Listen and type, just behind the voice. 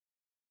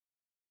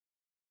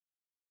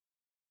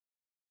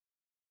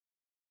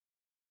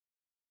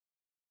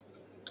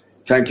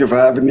Thank you for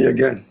having me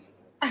again.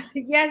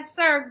 Yes,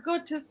 sir.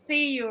 Good to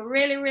see you.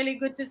 Really, really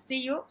good to see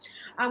you.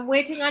 I'm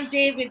waiting on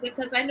David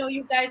because I know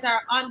you guys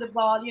are on the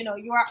ball. You know,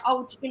 you are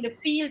out in the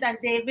field, and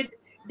David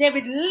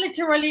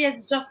literally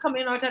is just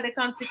coming out of the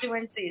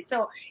constituency.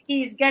 So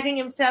he's getting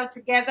himself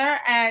together,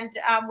 and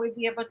we'll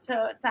be able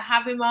to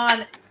have him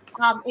on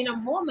in a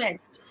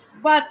moment.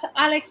 But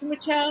Alex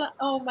Mitchell,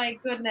 oh my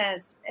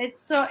goodness,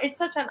 it's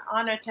such an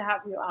honor to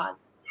have you on.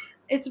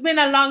 It's been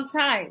a long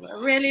time, a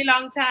really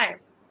long time.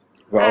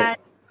 Well,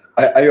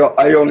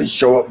 I only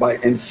show up by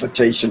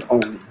invitation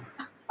only.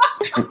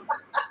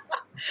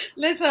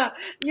 Listen,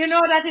 you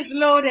know that is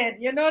loaded.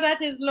 You know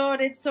that is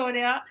loaded,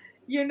 Sonia.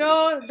 You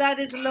know that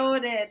is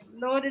loaded.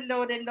 Loaded,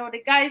 loaded,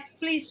 loaded. Guys,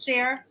 please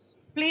share.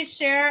 Please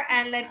share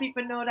and let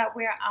people know that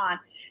we're on.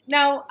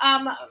 Now,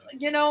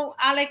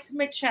 Alex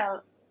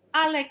Mitchell.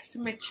 Alex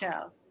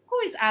Mitchell. Who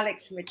is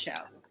Alex Mitchell?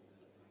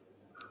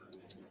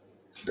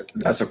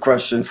 That's a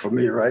question for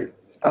me, right?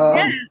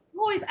 Yes,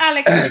 who is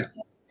Alex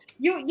Mitchell?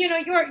 You're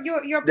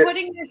th-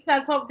 putting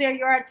yourself up there.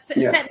 You're at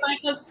yeah, St.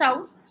 Michael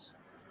South. So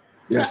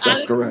yes, that's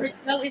Alex correct.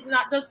 Mitchell is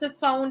not just the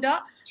founder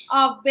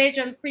of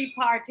Bajan Free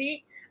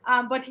Party,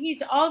 but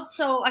he's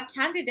also a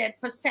candidate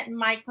for St.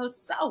 Michael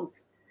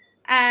South.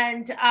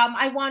 And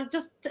I want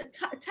just to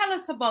tell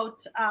us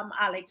about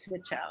Alex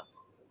Mitchell.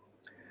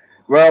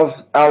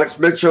 Well, Alex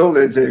Mitchell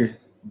is a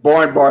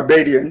born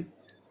Barbadian,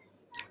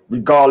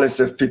 regardless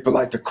if people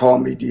like to call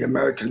me the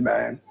American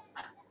man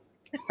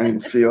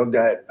and feel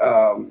that,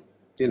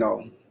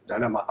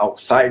 that I'm an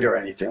outsider or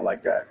anything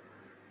like that.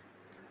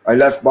 I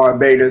left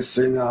Barbados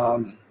in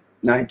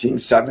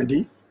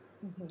 1970,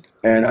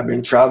 and I've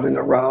been traveling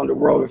around the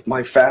world with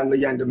my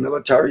family and the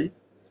military.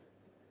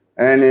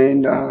 And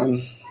in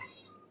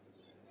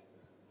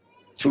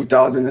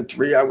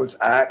 2003, I was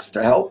asked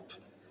to help,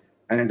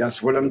 and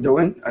that's what I'm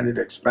doing. And it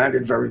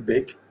expanded very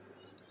big,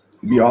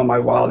 beyond my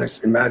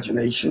wildest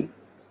imagination.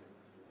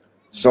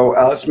 So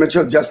Alex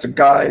Mitchell, just a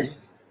guy,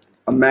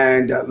 a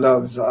man that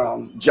loves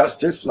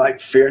justice, like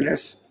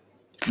fairness,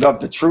 love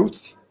the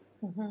truth,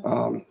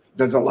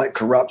 doesn't like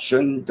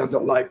corruption,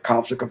 doesn't like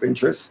conflict of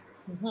interest.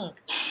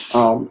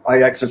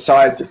 I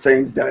exercise the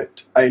things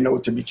that I know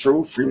to be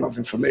true: freedom of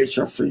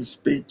information, free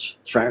speech,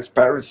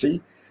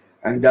 transparency,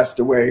 and that's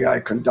the way I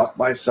conduct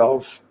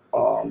myself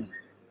on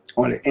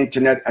the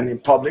internet and in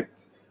public,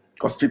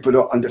 because people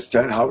don't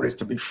understand how it is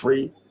to be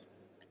free.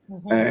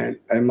 And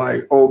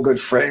my old good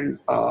friend,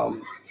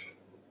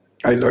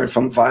 I learned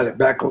from Violet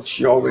Beckles.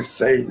 She always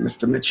say,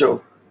 "Mr.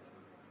 Mitchell,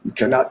 you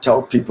cannot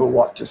tell people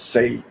what to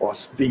say or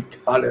speak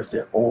out of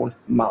their own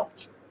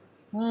mouth."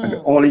 And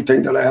the only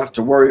thing that I have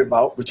to worry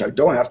about, which I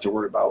don't have to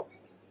worry about,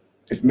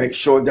 is make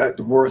sure that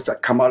the words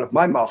that come out of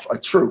my mouth are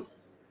true.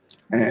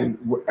 And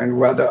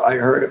whether I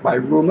heard it by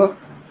rumor,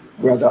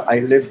 whether I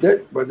lived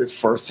it, whether it's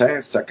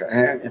firsthand,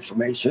 secondhand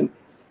information,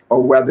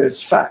 or whether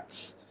it's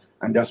facts.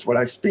 And that's what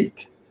I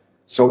speak.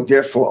 So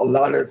therefore, a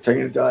lot of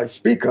things that I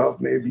speak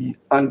of may be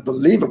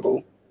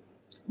unbelievable,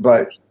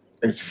 but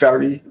it's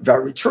very,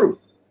 very true.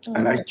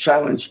 And I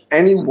challenge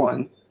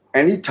anyone,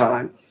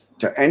 anytime,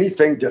 to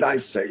anything that I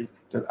say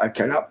that I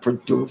cannot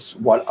produce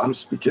what I'm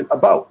speaking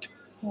about.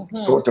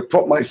 So to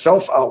put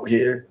myself out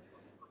here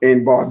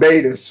in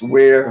Barbados,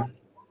 where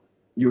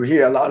you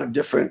hear a lot of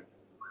different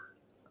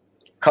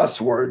cuss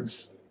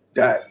words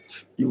that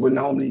you would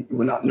not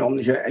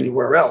normally hear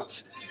anywhere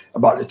else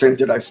about the things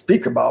that I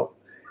speak about,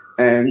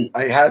 and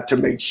I had to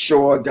make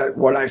sure that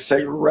what I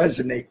say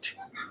resonate,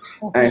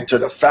 and to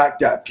the fact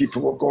that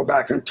people will go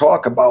back and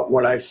talk about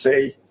what I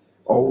say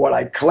or what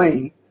I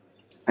claim,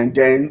 and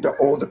then the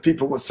older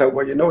people will say,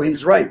 "Well,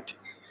 he's right."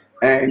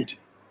 And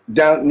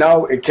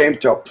now it came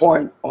to a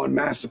point on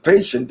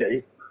Emancipation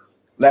Day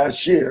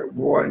last year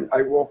when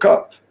I woke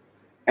up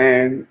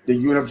and the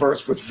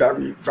universe was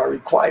very, very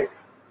quiet.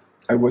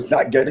 I was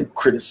not getting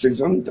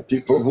criticism. The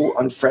people who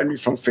unfriend me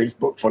from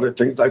Facebook for the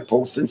things I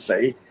post and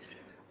say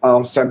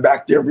send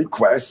back their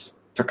requests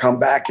to come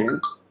back in,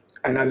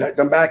 and I let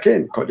them back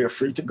in because they're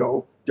free to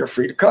go, they're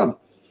free to come.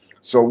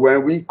 So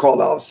when we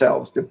call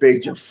ourselves the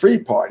Bajan Free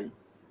Party,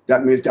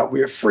 that means that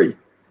we're free.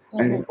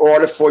 And in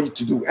order for you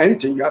to do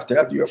anything, you have to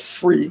have your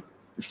free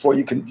before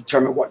you can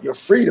determine what your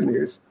freedom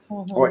is,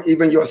 or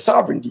even your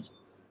sovereignty.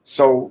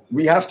 So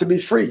we have to be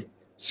free.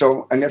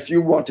 So, and if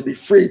you want to be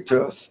free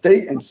to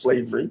stay in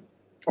slavery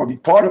or be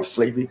part of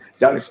slavery,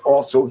 that is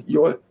also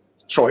your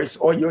choice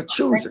or your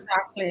choosing.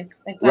 Exactly.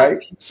 Right?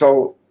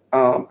 So,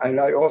 and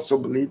I also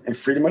believe in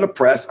freedom of the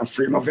press and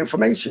freedom of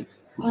information.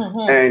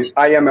 And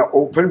I am an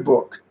open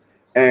book.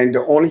 And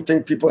the only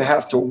thing people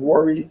have to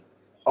worry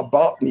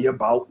about me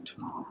about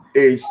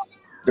is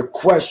the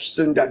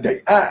question that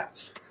they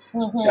ask.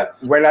 That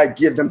when I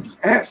give them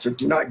the answer,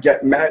 do not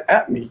get mad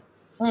at me.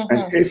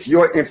 And if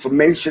your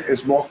information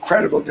is more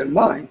credible than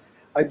mine,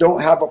 I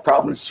don't have a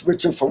problem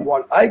switching from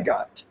what I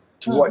got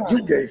to what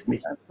you gave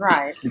me.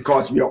 Right.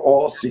 Because we are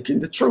all seeking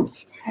the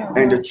truth.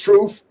 And the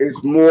truth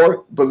is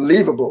more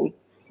believable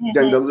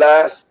than the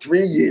last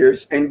 3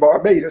 years in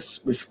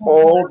Barbados with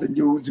all the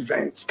news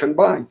events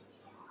combined.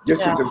 This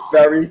is a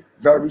very,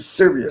 very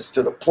serious,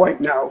 to the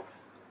point now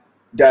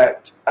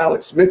that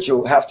Alex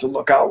Mitchell have to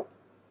look out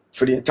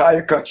for the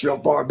entire country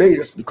of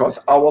Barbados because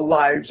our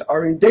lives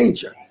are in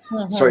danger.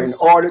 So in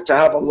order to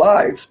have our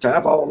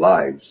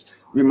lives,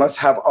 we must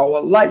have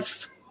our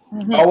life.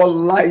 Our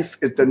life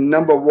is the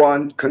number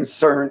one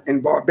concern in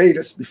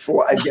Barbados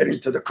before I get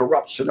into the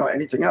corruption or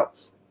anything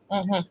else.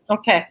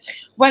 Okay.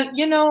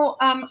 Well,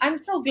 I'm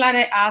so glad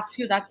I asked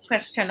you that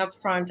question up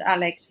front,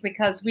 Alex,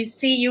 because we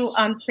see you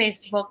on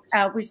Facebook,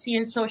 we see you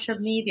in social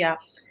media,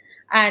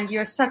 and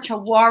you're such a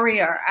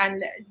warrior.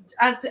 And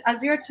as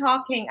you're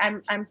talking,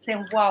 I'm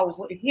saying,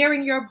 wow,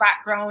 hearing your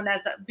background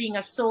as being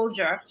a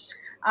soldier,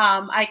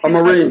 a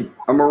Marine,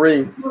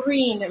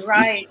 Marine,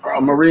 right?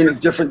 A Marine is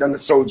different than a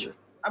soldier.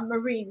 A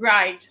Marine,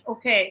 right?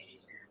 Okay.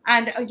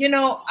 And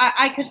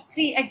I could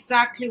see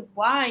exactly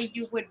why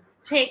you would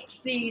take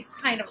these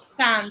kind of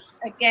stance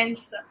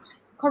against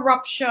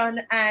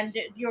corruption, and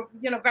you're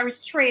very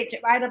straight,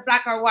 either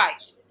black or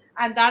white.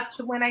 And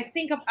that's when I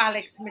think of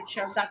Alex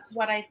Mitchell, that's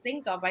what I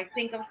think of. I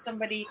think of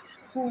somebody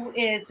who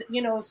is,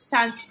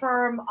 stands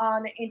firm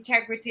on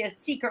integrity, a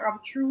seeker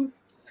of truth.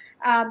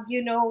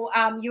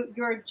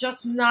 You're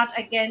just not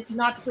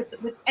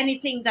with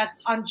anything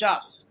that's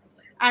unjust.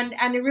 And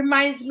it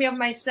reminds me of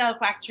myself,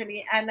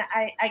 actually, and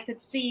I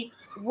could see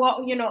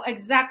what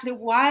exactly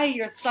why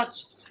you're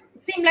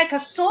seem like a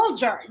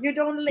soldier. You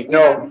don't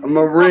No, a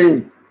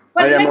Marine.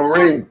 I am a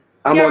Marine.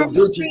 I'm on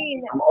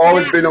duty. I'm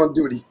always been on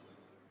duty.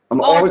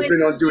 I'm always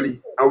been on duty,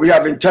 and we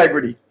have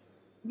integrity.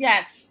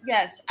 Yes,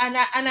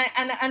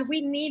 and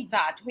we need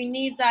that. We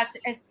need that,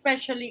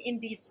 especially in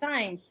these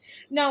times.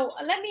 Now,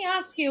 let me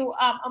ask you.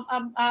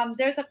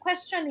 There's a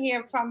question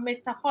here from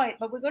Mr. Hoyt,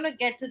 but we're going to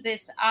get to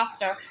this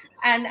after.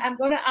 And I'm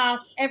going to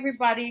ask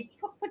everybody,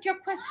 put your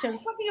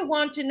questions. What do you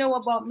want to know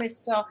about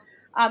Mr.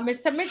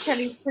 Mitchell?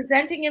 He's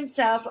presenting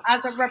himself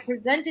as a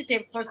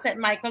representative for St.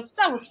 Michael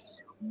South.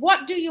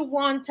 What do you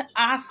want to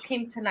ask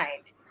him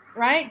tonight?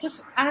 Right,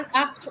 just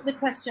ask the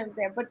question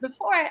there. But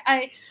before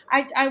I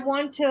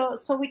want to,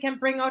 so we can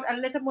bring out a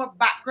little more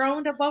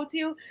background about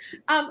you.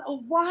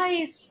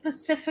 Why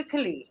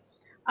specifically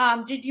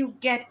did you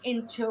get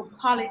into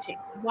politics?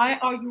 Why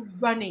are you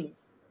running?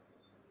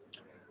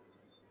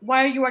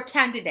 Why are you a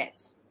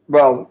candidate?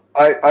 Well,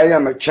 I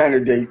am a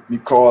candidate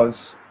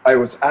because I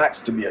was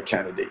asked to be a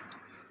candidate.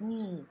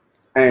 And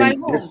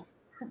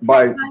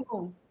by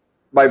whom?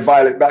 By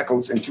Violet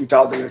Beckles in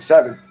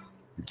 2007.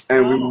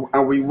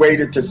 And we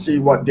waited to see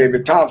what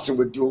David Thompson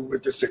would do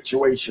with the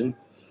situation.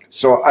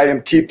 So I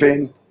am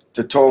keeping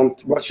to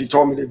what she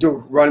told me to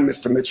do: run,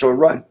 Mr. Mitchell,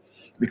 run,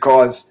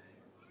 because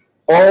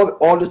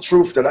all the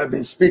truth that I've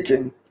been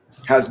speaking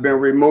has been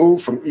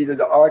removed from either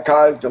the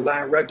archive, the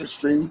land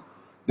registry,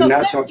 the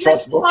National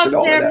Trust books, and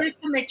all of that.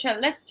 Mr. Mitchell,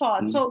 let's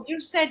pause. So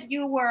you said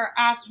you were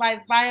asked by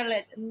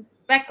Violet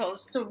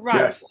Beckles to run.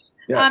 Yes.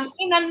 Yes.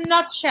 In a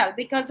nutshell,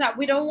 because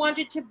we don't want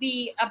it to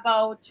be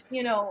about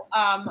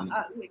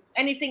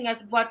anything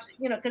as but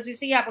because you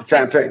see you have a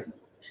campaign,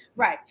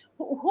 right?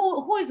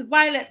 Who is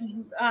Violet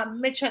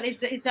Mitchell?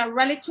 Is a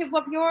relative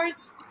of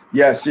yours?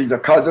 Yes, she's a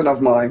cousin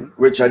of mine,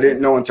 which I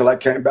didn't know until I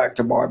came back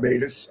to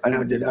Barbados, and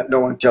I did not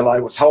know until I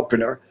was helping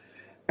her,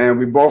 and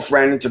we both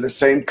ran into the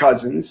same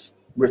cousins,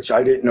 which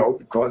I didn't know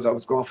because I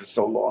was gone for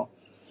so long,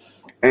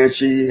 and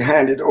she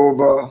handed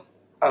over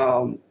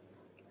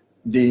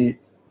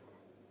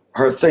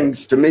her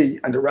things to me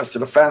and the rest of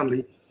the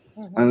family,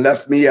 and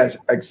left me as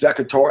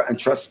executor and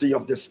trustee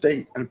of the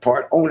estate and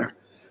part owner.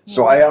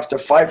 So I have to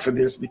fight for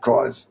this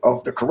because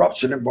of the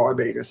corruption in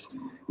Barbados.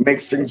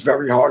 Makes things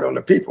very hard on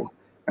the people.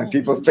 And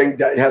people think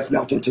that it has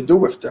nothing to do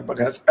with them, but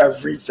it has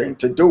everything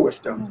to do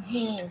with them.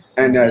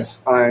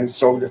 And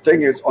so the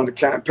thing is, on the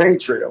campaign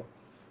trail,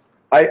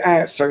 I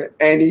answer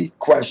any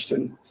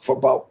question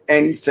about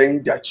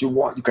anything that you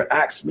want. You can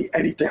ask me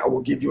anything, I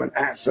will give you an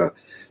answer.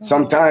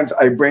 Sometimes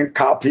I bring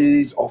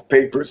copies of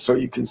papers so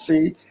you can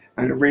see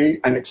and read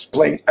and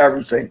explain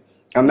everything.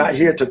 I'm not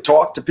here to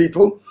talk to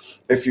people.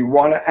 If you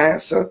want to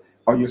answer,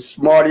 are you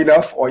smart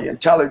enough, or you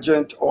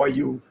intelligent, or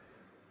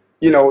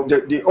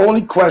the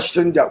only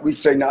question that we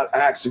say not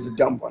ask is a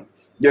dumb one.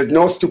 There's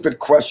no stupid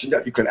question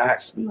that you can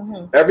ask me.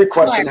 Every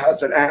question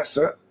has an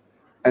answer,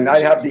 and I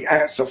have the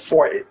answer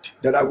for it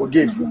that I will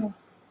give you.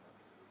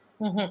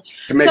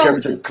 To make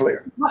everything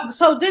clear.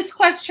 So this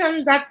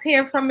question that's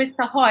here from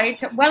Mr.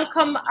 Hoyt.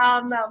 Welcome,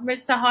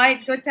 Mr.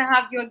 Hoyt. Good to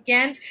have you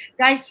again.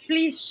 Guys,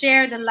 please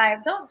share the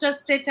live. Don't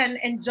just sit and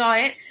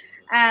enjoy it,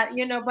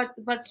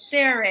 but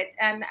share it.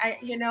 And,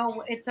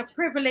 it's a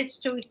privilege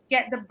to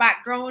get the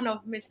background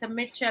of Mr.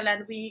 Mitchell,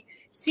 and we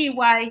see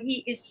why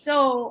he is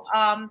so,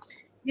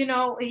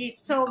 he's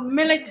so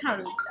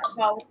militant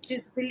about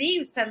his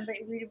beliefs, and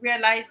we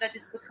realize that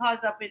it's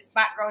because of his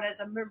background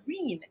as a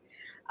Marine.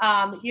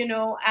 And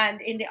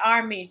in the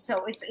army,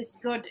 so it's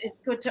good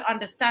to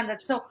understand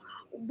that. So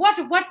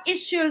what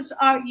issues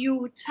are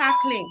you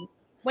tackling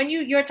when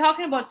you're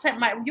talking about St.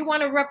 Michael? You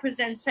want to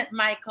represent St.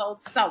 Michael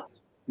South?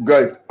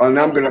 Good. And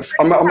I'm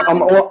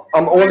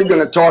only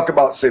gonna talk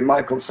about St.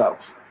 Michael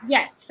South.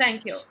 Yes,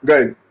 thank you.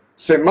 Good.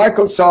 St.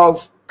 Michael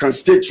South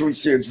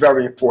constituency is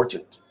very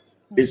important.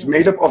 It's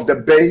made up of the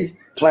Bay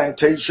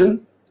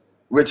Plantation,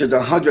 which is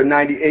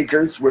 190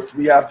 acres, which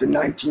we have the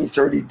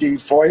 1930 deed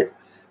for it,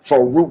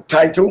 for root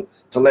title,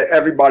 to let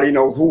everybody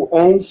know who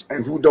owns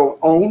and who don't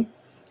own,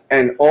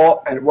 and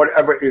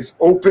whatever is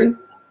open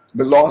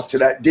belongs to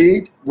that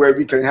deed, where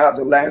we can have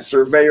the land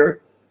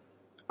surveyor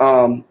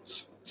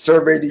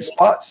survey these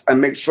spots and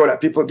make sure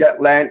that people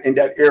get land in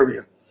that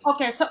area.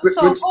 Okay, so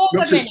hold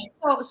a minute.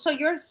 So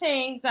you're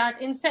saying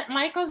that in St.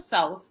 Michael's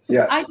South,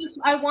 yes.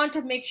 I want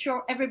to make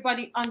sure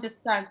everybody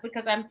understands,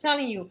 because I'm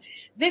telling you,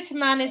 this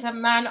man is a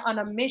man on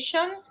a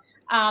mission.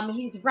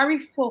 He's very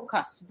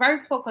focused,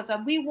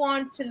 and we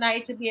want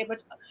tonight to be able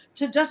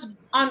to just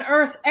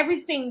unearth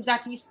everything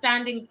that he's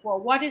standing for.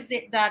 What is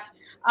it that,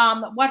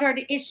 what are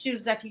the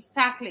issues that he's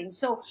tackling?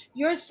 So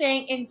you're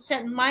saying in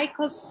St.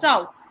 Michael's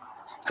South,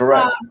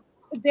 correct.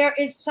 There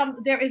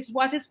is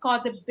what is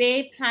called the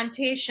Bay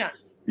Plantation.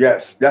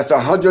 Yes, that's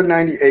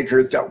 190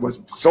 acres that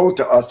was sold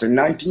to us in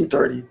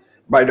 1930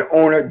 by the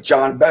owner,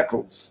 John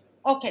Beckles.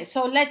 Okay,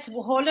 so let's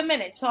hold a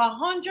minute. So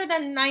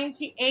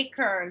 190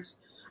 acres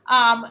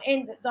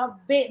in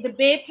the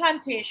Bay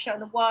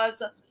Plantation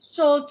was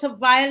sold to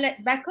Violet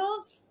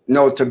Beckles?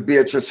 No, to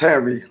Beatrice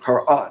Henry,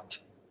 her aunt,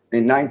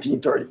 in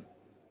 1930.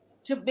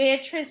 To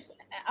Beatrice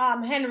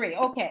Henry,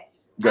 okay.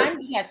 Good.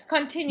 And yes,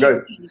 continue.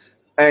 Good.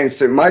 And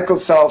St.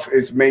 Michael's South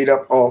is made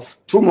up of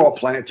 2 more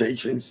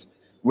plantations,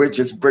 which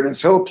is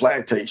Britain's Hill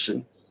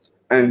Plantation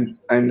and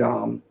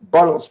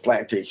Buttles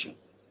Plantation.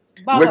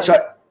 Buttles.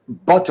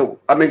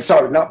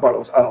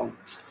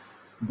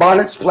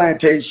 Bonnets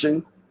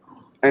Plantation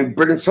and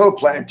Britain's Hill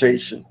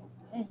Plantation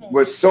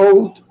was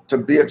sold to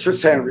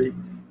Beatrice Henry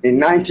in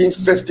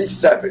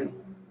 1957,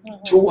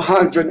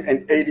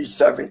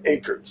 287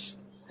 acres.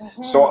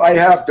 So I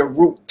have the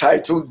root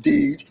title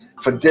deed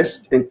for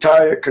this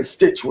entire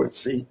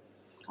constituency,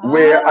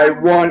 where I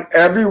want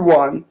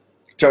everyone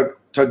to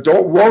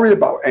don't worry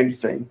about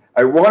anything.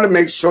 I want to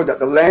make sure that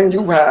the land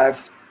you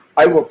have,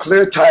 I will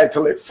clear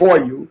title it for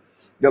you.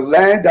 The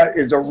land that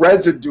is a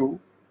residue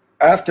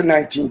after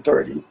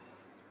 1930,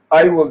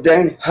 I will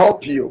then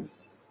help you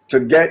to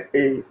get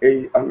a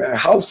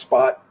house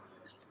spot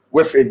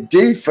with a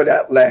deed for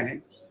that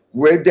land,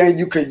 where then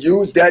you can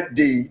use that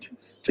deed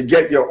to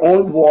get your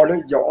own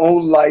water, your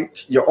own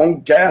light, your own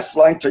gas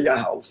line to your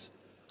house.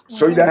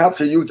 So you don't have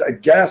to use a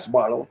gas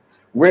bottle,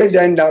 where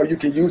then now you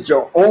can use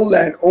your own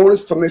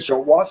landowner's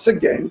permission once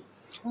again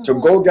to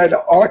go get an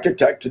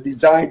architect to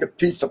design the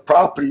piece of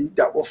property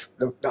that will,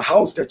 the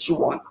house that you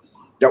want,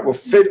 that will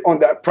fit on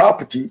that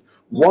property.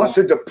 Once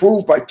it's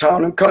approved by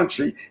Town and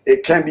Country,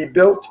 it can be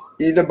built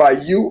either by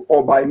you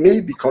or by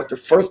me, because the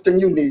first thing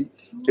you need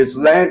is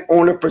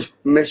landowner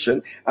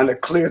permission and a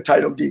clear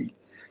title deed.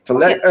 To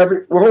let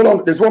hold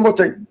on, there's one more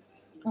thing.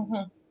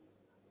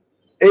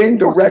 In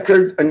the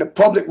records, in the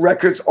public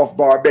records of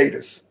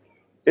Barbados,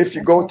 if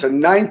you go to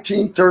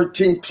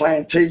 1913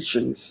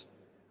 plantations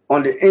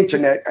on the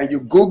internet and you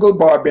Google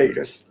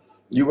Barbados,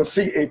 you will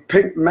see a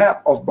pink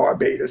map of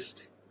Barbados.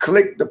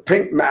 Click the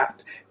pink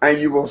map and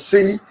you will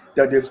see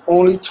that there's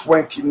only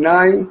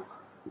 29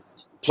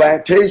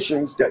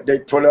 plantations that they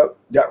put up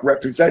that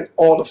represent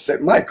all of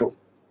St. Michael.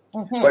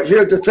 But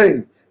here's the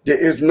thing, there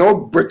is no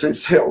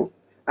Britain's Hill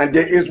and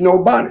there is no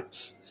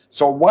Bonnets.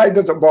 So why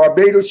does the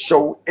Barbados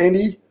show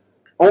any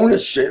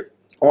ownership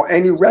or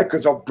any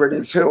records of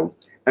Britain's Hill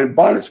and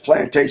Bonnets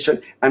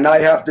Plantation, and I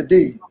have the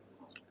deed?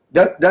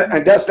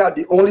 And that's not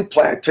the only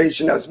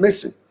plantation that's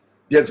missing.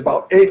 There's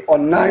about 8 or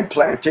 9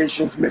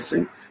 plantations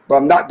missing, but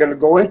I'm not going to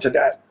go into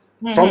that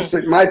from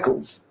St.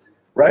 Michael's,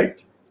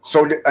 right?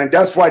 So, and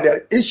that's why there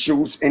are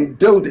issues in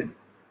building,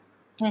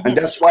 and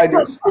that's why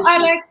there's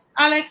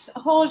Alex,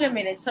 hold a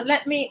minute. So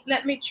let me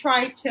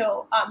try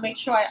to make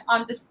sure I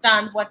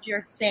understand what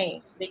you're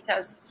saying,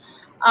 because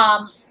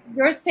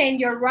you're saying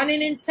you're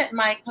running in St.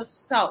 Michael's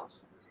South.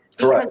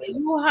 Because correct.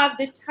 You have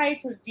the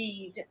title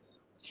deed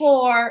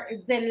for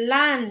the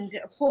land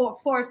for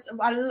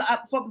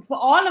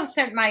all of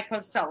St.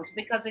 Michael's South,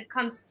 because it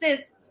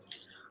consists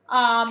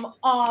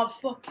of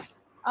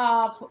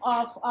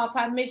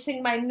I'm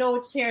missing my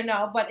notes here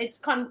now, but it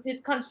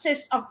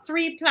consists of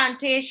 3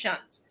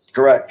 plantations.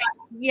 Correct.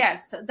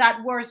 Yes,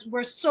 that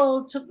were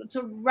sold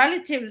to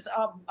relatives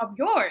of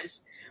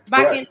yours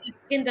back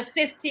in the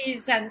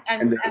 50s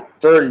and the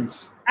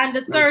 30s. And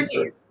the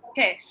 30s.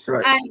 Okay.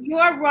 Right. And you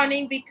are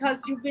running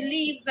because you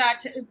believe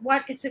that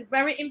it's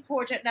very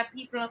important that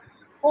people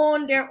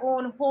own their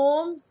own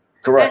homes.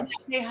 Correct. And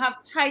that they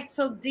have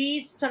title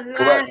deeds to land.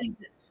 Correct.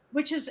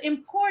 Which is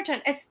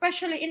important,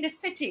 especially in the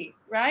city,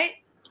 right?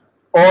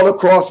 All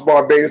across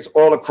Barbados,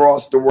 all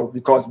across the world,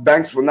 because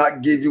banks will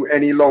not give you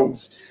any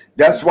loans.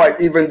 That's why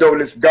even though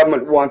this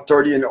government wants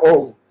 30 and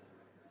old,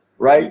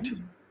 right?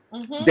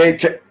 They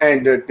can,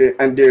 and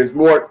there's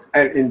more.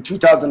 And in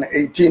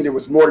 2018, there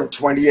was more than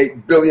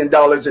 $28 billion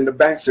in the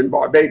banks in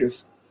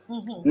Barbados.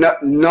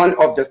 None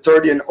of the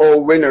 30 and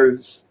old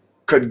winners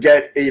could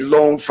get a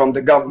loan from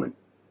the government.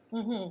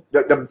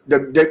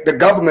 The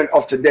government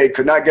of today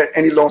could not get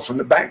any loans from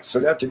the banks, so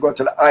they had to go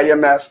to the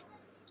IMF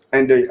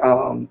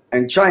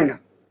and China,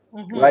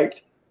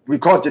 right?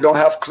 Because they don't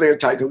have clear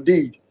title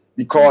deed.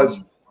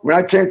 Because When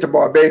I came to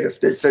Barbados,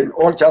 they say in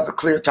order to have a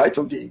clear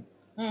title deed,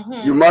 you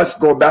Mm-hmm. must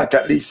go back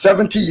at least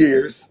 70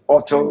 years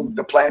or till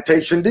the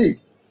plantation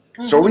deed.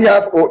 So we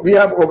have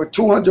over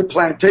 200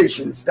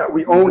 plantations that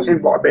we own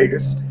in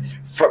Barbados,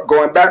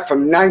 going back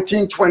from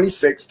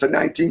 1926 to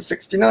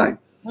 1969.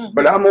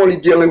 But I'm only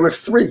dealing with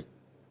 3,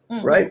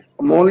 right?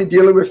 I'm only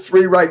dealing with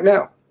 3 right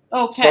now.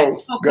 Okay.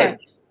 So, Okay. good.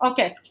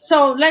 Okay.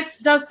 So let's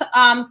just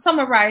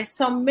summarize.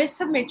 So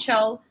Mr.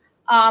 Mitchell,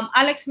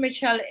 Alex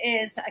Mitchell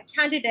is a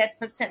candidate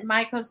for St.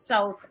 Michael's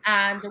South,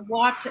 and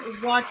what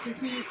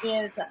he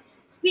is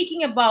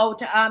speaking about,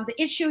 the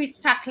issue he's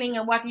tackling,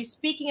 and what he's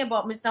speaking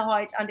about, Mr.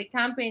 Hoyt, on the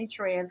campaign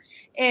trail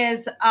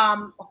is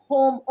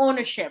home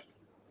ownership,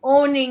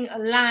 owning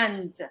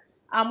land.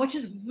 Which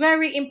is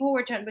very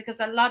important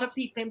because a lot of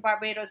people in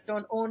Barbados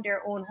don't own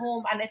their own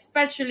home, and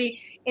especially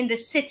in the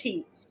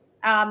city.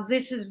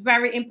 This is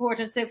very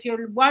important. So if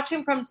you're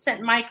watching from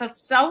St.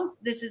 Michael's South,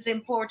 this is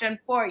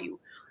important for you.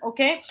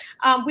 Okay.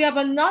 We have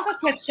another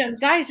question.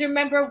 Guys,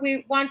 remember,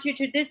 we want you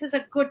to, this is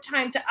a good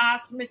time to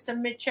ask Mr.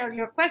 Mitchell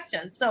your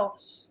question. So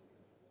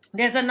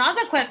there's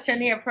another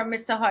question here from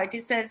Mr. Hoyt. He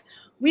says,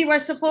 we were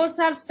supposed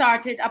to have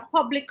started a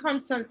public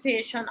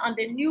consultation on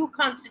the new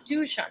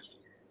constitution.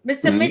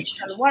 Mr.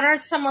 Mitchell, what are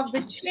some of the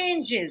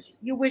changes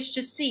you wish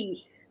to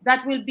see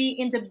that will be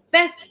in the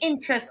best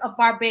interest of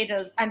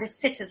Barbados and the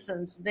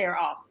citizens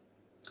thereof?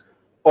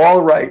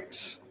 All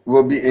rights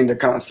will be in the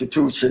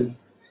Constitution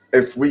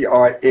if we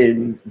are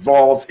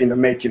involved in the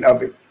making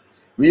of it.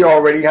 We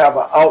already have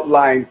an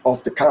outline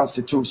of the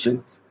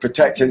Constitution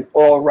protecting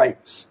all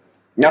rights,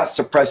 not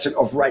suppression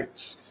of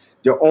rights.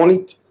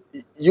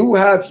 You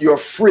have your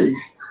free,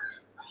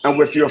 and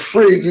with your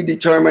free, you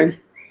determine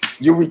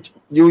your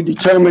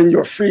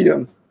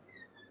freedom.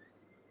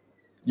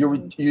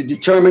 You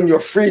determine your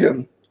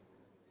freedom,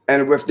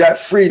 and with that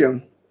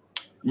freedom,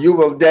 you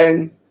will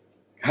then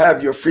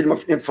have your freedom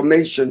of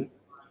information,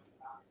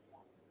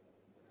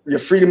 your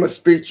freedom of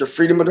speech, your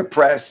freedom of the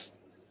press,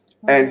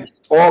 and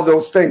all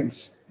those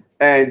things.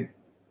 And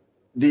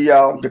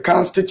the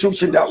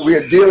Constitution that we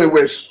are dealing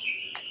with,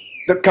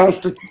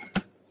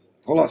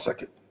 hold on a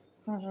second.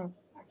 While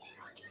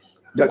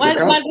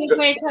we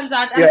wait on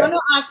that, I'm going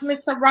to ask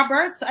Mr.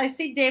 Roberts. I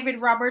see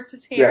David Roberts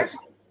is here. Yes.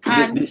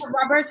 And Mr.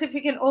 Roberts, if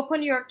you can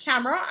open your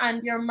camera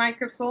and your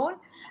microphone.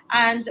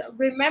 And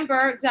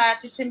remember that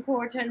it's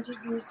important to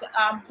use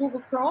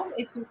Google Chrome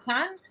if you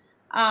can.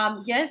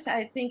 Yes,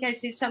 I think I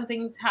see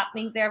something's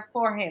happening there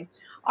for him.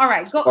 All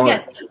right, go.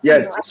 Yes.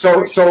 Yes.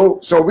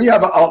 So we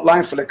have an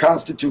outline for the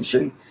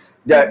Constitution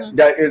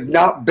that is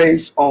not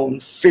based on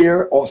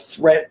fear or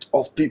threat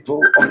of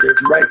people on their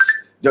rights.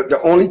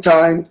 The only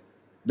time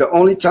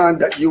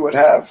that you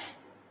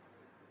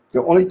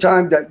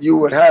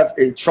would have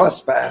a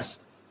trespass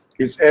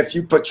is if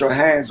you put your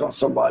hands on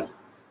somebody.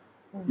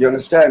 You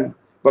understand?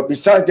 But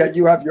besides that,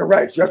 you have your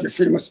rights. You have your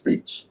freedom of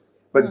speech.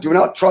 But do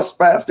not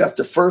trespass. That's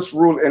the first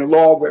rule in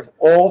law where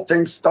all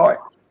things start.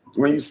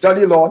 When you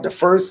study law, the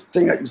first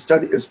thing that you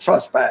study is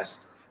trespass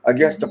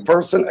against the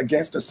person,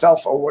 against the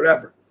self, or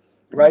whatever.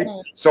 Right?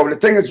 So the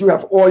thing is, you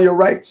have all your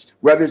rights,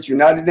 whether it's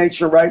United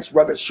Nations rights,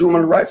 whether it's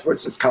human rights, whether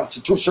it's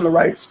constitutional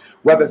rights,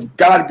 whether it's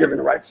God-given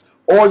rights.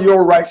 All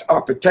your rights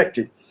are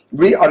protected.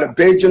 We are the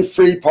Bajan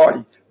Free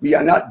Party. We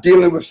are not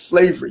dealing with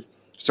slavery.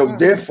 So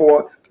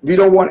therefore, we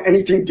don't want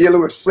anything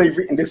dealing with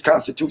slavery in this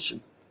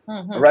Constitution.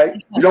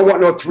 Right? We don't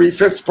want no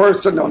 3/5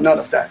 person or none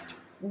of that.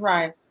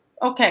 Right.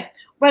 Okay.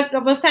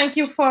 Well, thank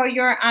you for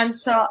your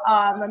answer,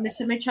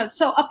 Mr. Mitchell.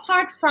 So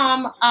apart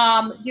from,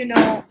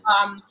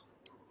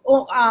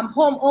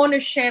 home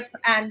ownership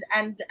and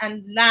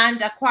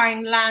land,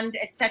 acquiring land,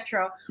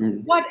 etc.,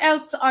 what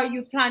else are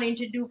you planning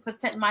to do for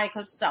St.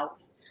 Michael's South?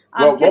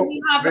 And again,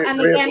 I'm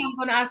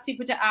going to ask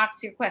people to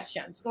ask your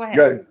questions. Go ahead.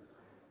 Good.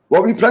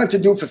 What we plan to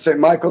do for St.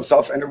 Michael's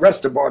South and the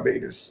rest of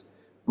Barbados,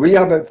 we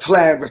have a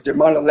plan with the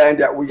amount of land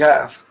that we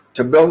have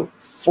to build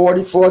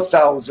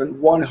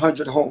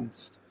 44,100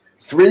 homes,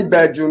 3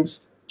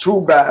 bedrooms,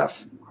 2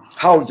 bath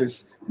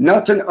houses,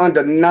 nothing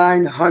under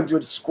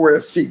 900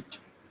 square feet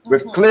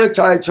with clear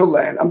title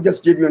land. I'm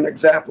just giving you an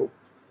example.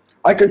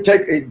 I can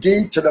take a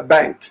deed to the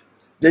bank.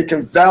 They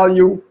can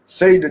value,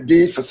 say, the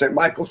deed for St.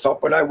 Michael's South,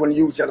 but I wouldn't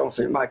use that on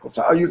St. Michael's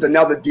South. I'll use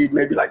another deed,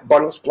 maybe like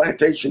Butler's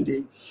Plantation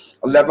deed,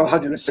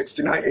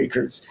 1,169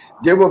 acres.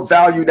 They will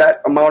value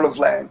that amount of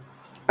land.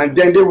 And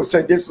then they will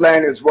say this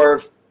land is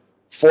worth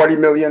 40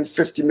 million,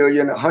 50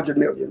 million, 100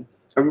 million.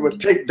 And we will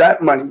take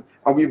that money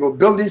and we will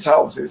build these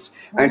houses.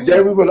 And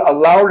then we will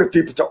allow the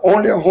people to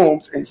own their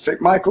homes in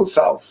St. Michael's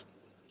South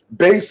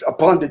based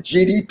upon the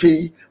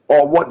GDP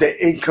or what their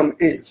income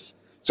is.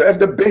 So if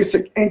the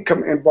basic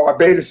income in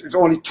Barbados is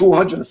only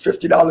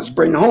 $250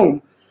 bring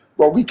home,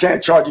 well, we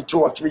can't charge you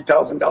 $2,000 or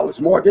 $3,000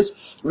 mortgage.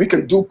 We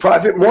can do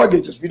private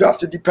mortgages. We don't have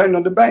to depend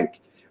on the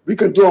bank. We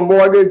can do a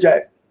mortgage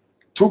at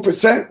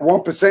 2%, 1%,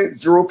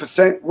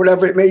 0%,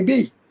 whatever it may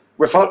be,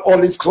 without all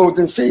these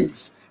closing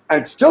fees,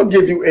 and still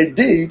give you a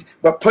deed,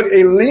 but put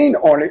a lien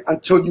on it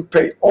until you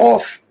pay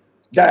off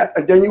that,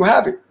 and then you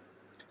have it.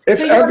 if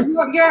So every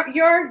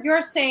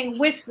you're saying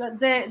with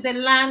the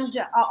land,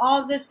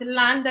 all this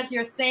land that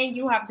you're saying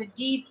you have the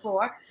deed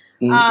for,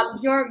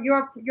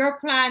 your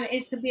plan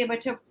is to be able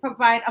to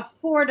provide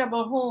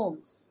affordable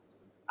homes,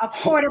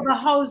 affordable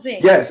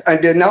housing. yes,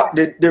 and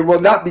there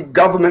will not be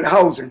government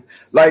housing.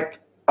 Like,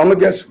 I'm gonna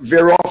just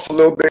veer off a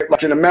little bit.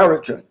 Like in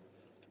America,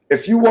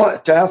 if you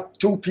want to have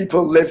two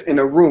people live in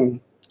a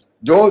room,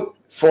 go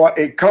for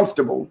a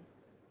comfortable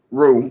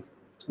room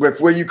with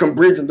where you can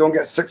breathe and don't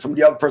get sick from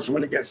the other person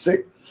when they get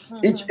sick.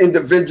 Each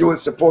individual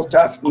is supposed to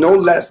have no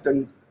less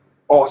than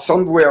or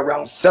somewhere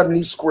around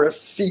 70 square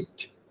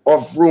feet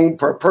of room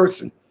per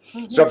person.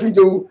 So if you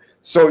do,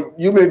 so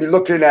you may be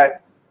looking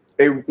at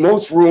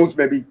most rooms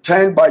maybe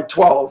 10 by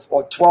 12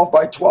 or 12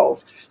 by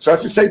 12. So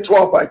if you say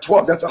 12 by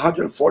 12, that's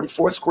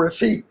 144 square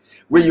feet,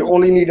 where you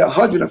only need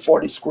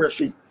 140 square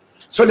feet,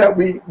 so that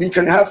we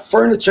can have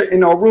furniture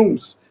in our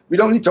rooms. We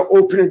don't need to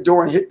open the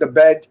door and hit the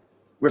bed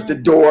with the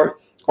door,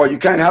 or you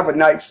can't have a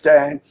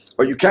nightstand,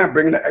 or you can't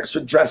bring in an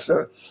extra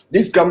dresser.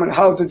 These government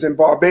housings in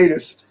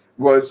Barbados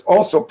was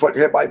also put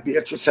here by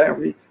Beatrice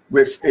Henry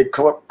with a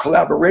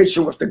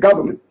collaboration with the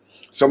government.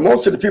 So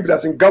most of the people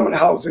that's in government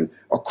housing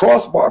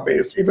across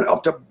Barbados, even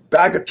up to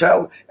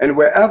Bagatelle and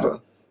wherever,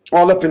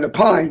 all up in the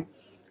Pine,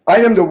 I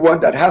am the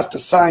one that has to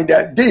sign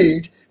that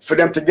deed for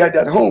them to get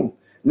that home.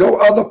 No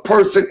other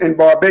person in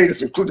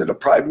Barbados, including the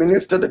Prime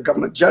Minister, the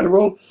Governor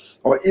General,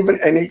 or even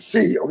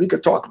NHC, or we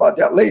could talk about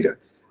that later,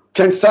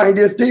 can sign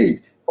this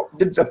deed.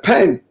 The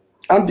pen,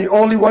 I'm the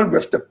only one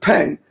with the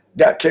pen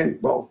that can,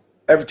 well,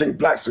 everything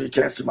black so you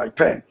can't see my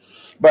pen,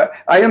 but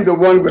I am the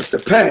one with the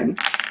pen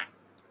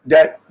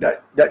that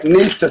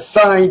needs to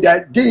sign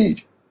that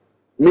deed.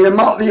 Me and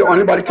Motley or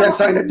anybody can't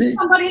sign the deed.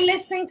 Somebody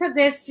listening to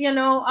this,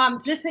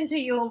 listening to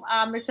you,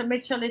 Mr.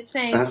 Mitchell is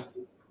saying,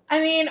 I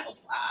mean,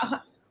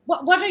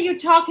 what are you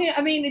talking?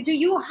 I mean, do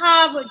you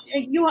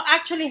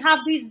actually have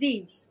these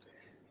deeds?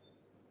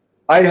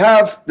 I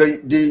have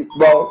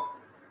well,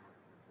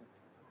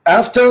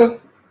 after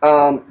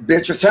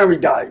Beatrice Henry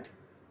died,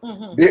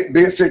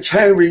 Beatrice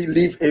Henry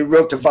left a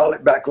will to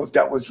Violet Beckles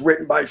that was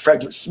written by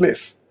Frederick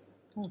Smith,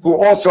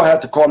 who also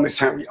had to call Miss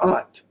Henry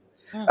aunt.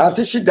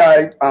 After she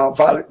died,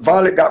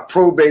 Violet got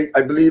probate,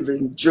 I believe,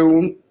 in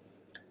June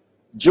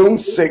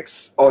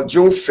 6th or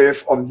June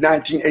 5th of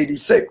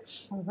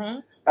 1986.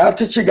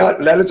 After she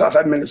got letters of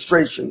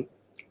administration,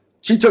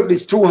 she took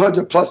these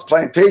 200 plus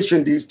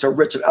plantation deeds to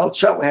Richard L.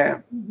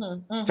 Cheltenham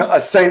to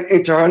ascend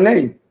into her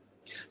name.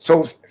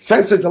 So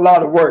since it's a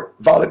lot of work,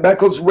 Violet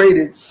Beckles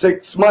waited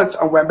 6 months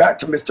and went back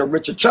to Mr.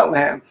 Richard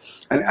Cheltenham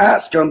and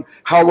asked him,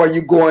 how are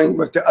you going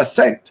with the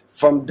ascent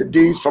from the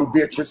deeds from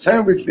Beatrice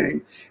Henry's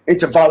name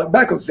into Violet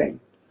Beckles' name?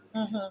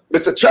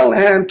 Mr.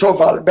 Cheltenham told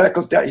Violet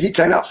Beckles that he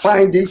cannot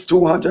find these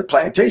 200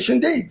 plantation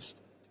deeds.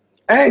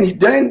 And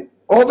then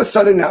all of a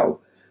sudden now,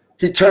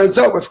 he turns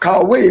up with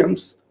Carl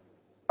Williams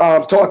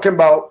talking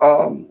about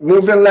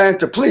moving land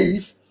to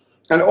please.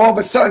 And all of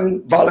a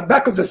sudden, Violet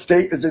Beckles'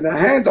 estate is in the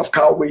hands of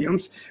Carl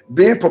Williams,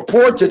 being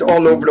purported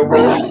all over the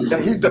world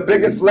that he's the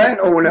biggest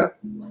landowner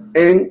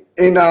in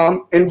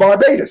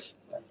Barbados.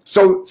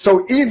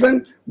 So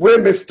even where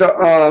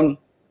Mr.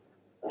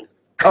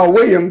 Carl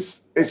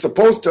Williams is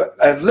supposed to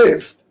have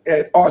lived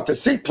at Arthur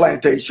Seat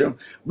Plantation,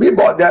 we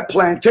bought that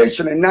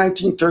plantation in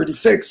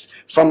 1936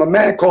 from a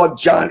man called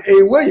John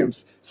A.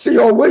 Williams.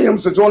 C.O.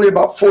 Williams was only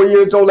about 4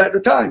 years old at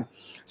the time.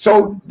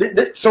 So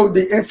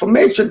the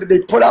information that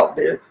they put out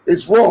there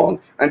is wrong,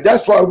 and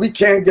that's why we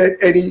can't get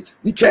the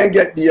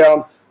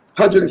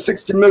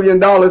 $160 million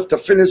to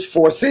finish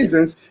 4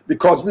 seasons,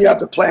 because we have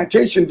the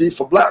plantation deed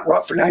for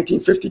BlackRock for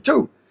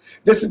 1952.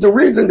 This is the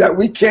reason that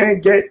we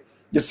can't get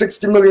the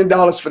 $60 million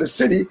for the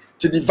city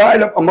to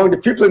divide up among the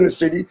people in the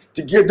city,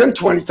 to give them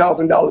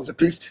 $20,000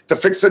 apiece to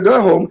fix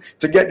their home,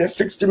 to get that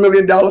 $60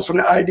 million from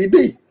the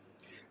IDB.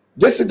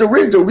 This is the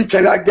reason we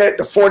cannot get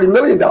the $40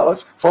 million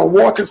from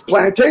Walker's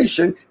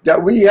plantation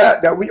that we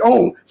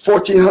own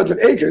 1,400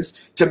 acres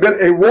to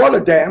build a water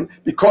dam,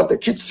 because they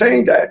keep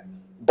saying that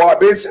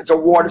Barbados is a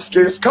water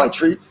scarce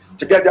country,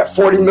 to get that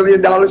 $40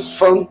 million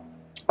from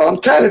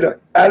Canada,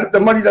 out of the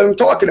money that I'm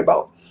talking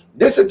about.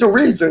 This is the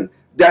reason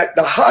that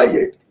the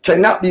Hyatt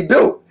cannot be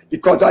built,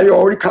 because I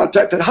already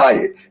contacted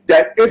Hyatt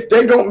that if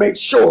they don't make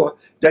sure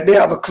that they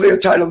have a clear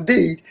title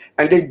deed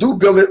and they do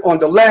build it on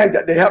the land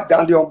that they have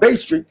down there on Bay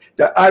Street,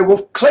 that I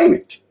will claim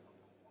it.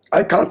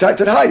 I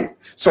contacted Hyatt.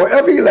 So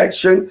every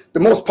election, the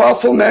most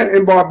powerful man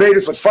in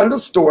Barbados was Fundle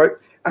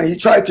Stewart, and he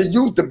tried to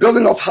use the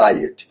building of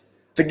Hyatt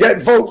to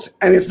get votes,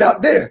 and it's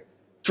not there.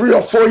 3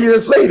 or 4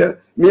 years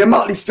later, me and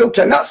Motley still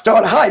cannot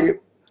start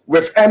Hyatt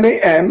with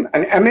MAM,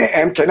 and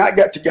MAM cannot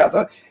get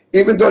together,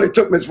 even though they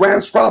took Ms.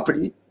 Ram's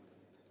property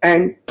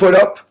and put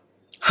up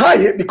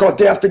Hyatt, because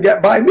they have to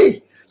get by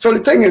me. So the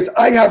thing is,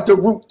 I have the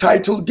root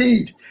title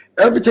deed.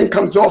 Everything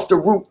comes off the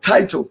root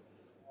title.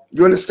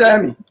 You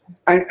understand me?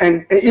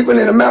 And even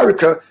in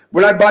America,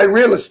 when I buy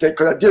real estate,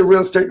 because I did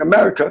real estate in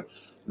America,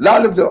 a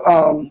lot of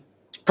the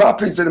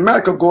properties in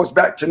America goes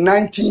back to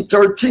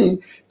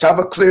 1913 to have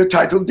a clear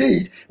title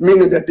deed,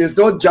 meaning that there's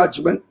no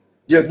judgment,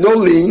 there's no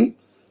lien,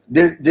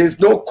 There's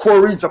no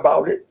queries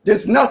about it.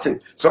 There's nothing.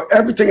 So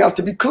everything has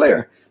to be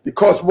clear,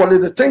 because one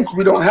of the things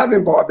we don't have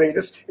in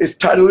Barbados is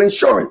title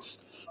insurance.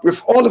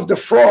 With all of the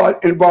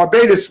fraud in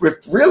Barbados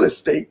with real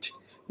estate,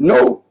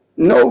 no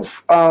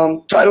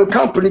title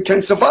company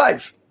can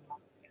survive,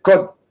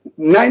 because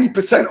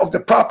 90% of the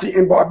property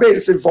in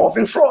Barbados involved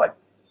in fraud.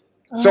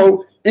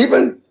 So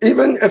even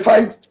if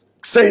I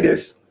say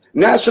this,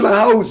 National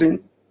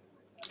Housing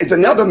is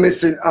another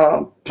missing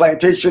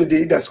plantation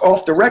deed that's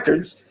off the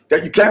records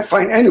that you can't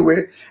find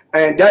anywhere,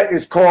 and that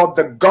is called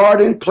the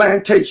Garden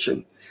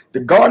Plantation. The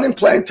Garden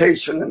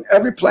Plantation, and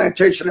every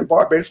plantation in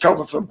Barbados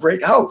comes from a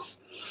great house.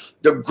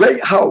 The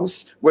great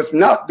house was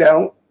knocked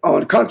down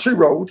on Country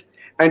Road,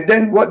 and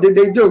then what did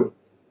they do?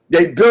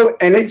 They built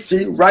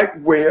NHC right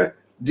where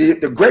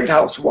the great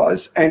house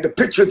was, and the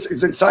pictures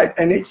is inside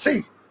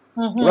NHC,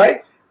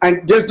 right?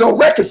 And there's no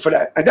record for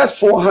that, and that's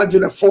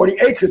 440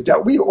 acres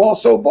that we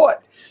also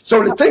bought.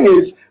 So the thing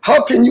is,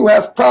 how can you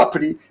have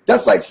property?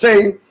 That's like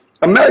saying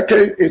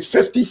America is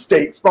 50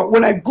 states, but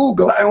when I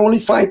Google, I only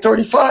find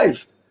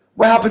 35.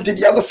 What happened to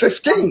the other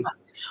 15?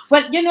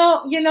 Well,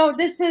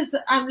 this is,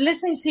 I'm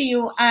listening to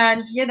you,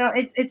 and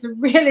it's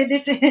really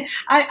this.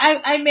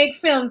 I make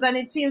films, and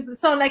it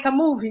sounds like a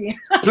movie.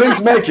 Please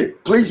make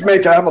it. Please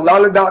make it. I have a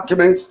lot of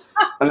documents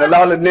and a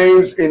lot of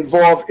names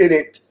involved in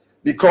it,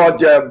 because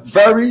there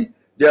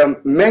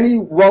are many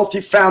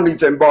wealthy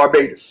families in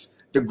Barbados.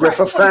 The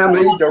Griffith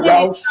family, the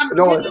Rouse, and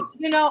all of them.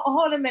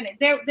 Hold a minute.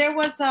 There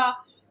was a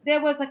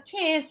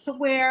case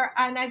where,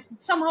 and I'm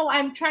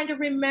trying to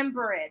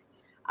remember it.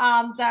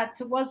 That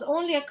was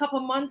only a couple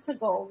months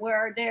ago,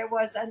 where there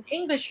was an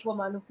English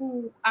woman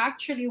who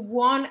actually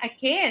won a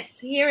case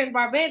here in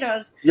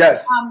Barbados.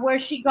 Yes. Where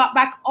she got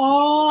back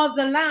all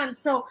the land.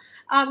 So,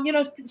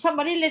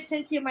 somebody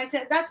listening to you might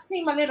say that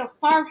seemed a little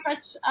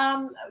far-fetched.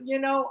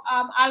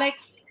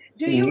 Alex,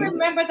 do you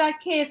remember that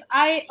case?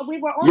 We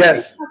were only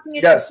discussing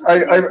it. Yes.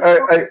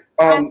 I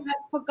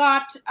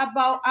forgot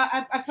about.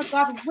 I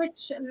forgot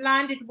which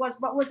land it was,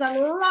 but it was a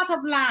lot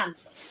of land.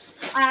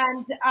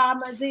 And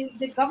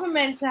the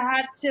government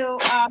had to,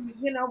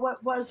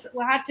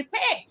 had to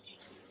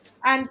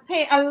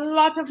pay a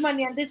lot of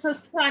money. And this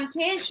was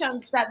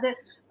plantations that the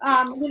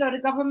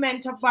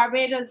government of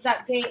Barbados,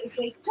 that they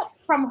took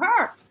from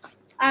her.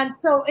 And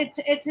so it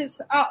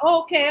is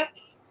okay,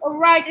 all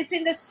right. It's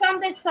in the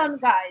Sunday Sun,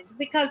 guys,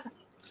 because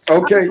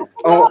okay.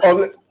 Hold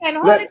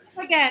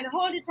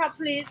it up,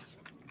 please.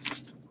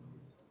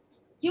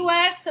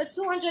 US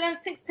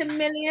 $260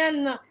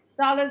 million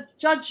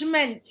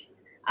judgment.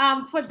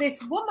 For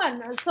this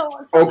woman. So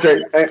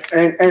okay,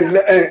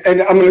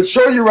 and I'm going to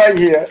show you right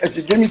here. If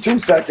you give me 2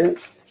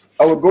 seconds,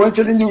 I will go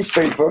into the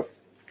newspaper,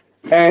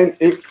 and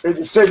it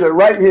says it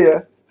right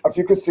here, if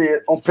you can see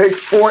it, on page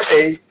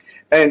 4A,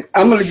 and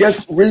I'm going to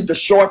just read the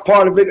short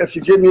part of it if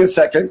you give me a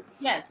second.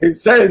 Yes. It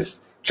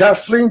says,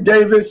 Kathleen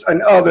Davis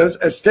and others,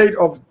 estate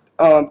of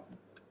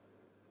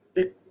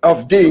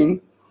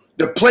Dean,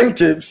 the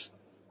plaintiffs,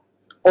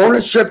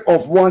 ownership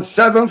of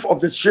 1/7 of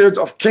the shares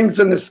of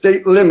Kingston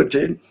Estate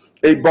Limited,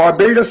 a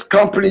Barbados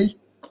company,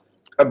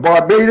 a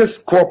Barbados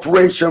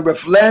corporation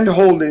with land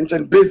holdings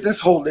and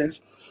business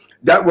holdings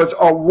that was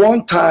at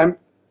one time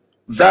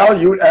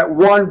valued at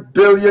 $1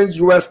 billion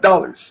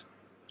US.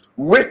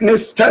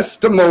 Witness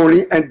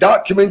testimony and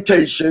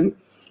documentation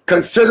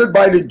considered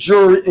by the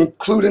jury,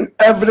 including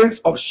evidence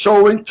of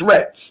showing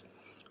threats,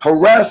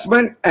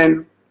 harassment,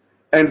 and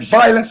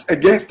violence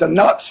against the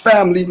Knox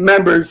family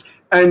members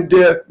and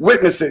their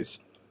witnesses,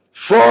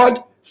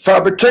 fraud,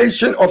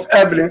 fabrication of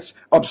evidence,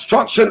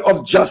 obstruction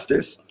of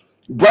justice,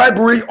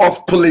 bribery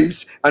of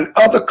police, and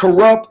other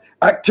corrupt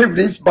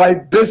activities by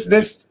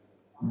businesses,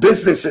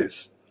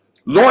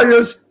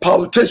 lawyers,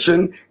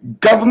 politicians,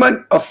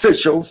 government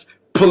officials,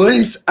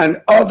 police,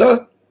 and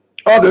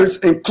others,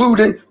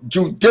 including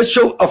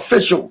judicial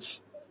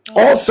officials.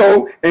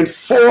 Also in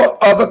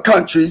 4 other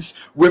countries,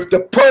 with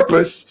the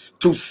purpose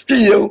to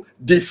steal,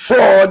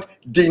 defraud,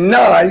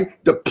 deny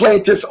the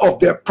plaintiffs of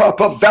their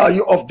proper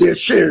value of their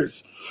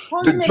shares.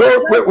 The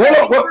jury,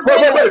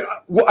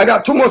 wait. I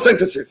got 2 more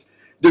sentences.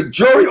 The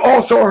jury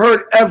also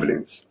heard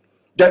evidence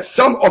that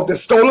some of the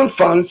stolen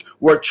funds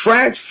were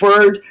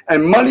transferred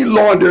and money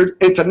laundered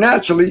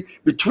internationally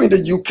between the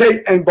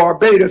UK and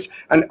Barbados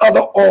and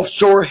other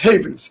offshore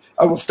havens.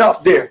 I will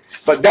stop there.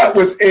 But that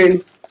was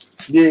in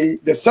the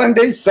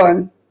Sunday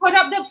Sun. Put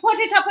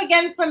it up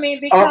again for me,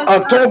 because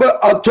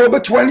October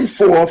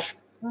 24th,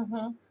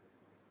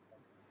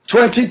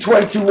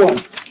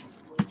 2021.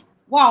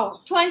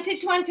 Wow,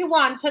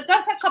 2021. So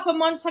that's a couple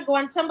months ago.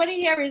 And somebody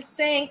here is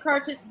saying,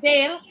 Curtis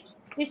Dale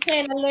is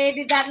saying that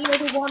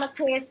lady won a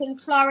case in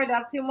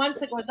Florida a few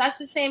months ago. That's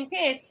the same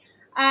case.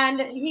 And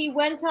he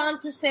went on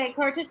to say,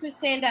 Curtis is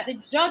saying that the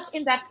judge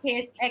in that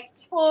case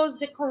exposed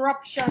the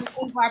corruption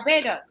in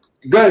Barbados.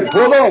 Good.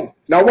 Hold on.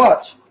 Now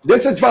watch.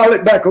 This is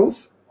Violet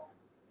Beckles.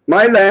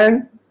 My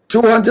land,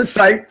 200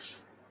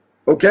 sites.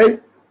 Okay.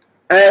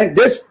 And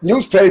this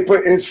newspaper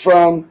is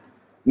from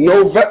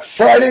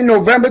Friday,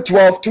 November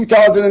 12th,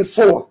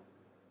 2004,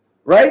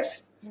 right?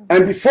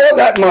 And before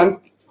that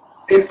month,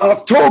 in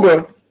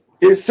October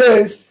it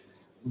says,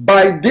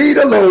 by deed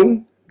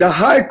alone, the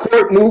High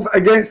Court moved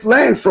against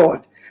land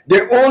fraud.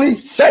 They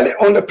only said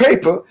it on the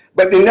paper,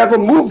 but they never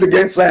moved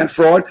against land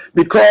fraud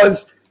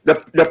because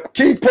the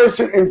key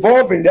person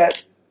involved in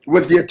that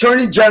was the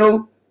Attorney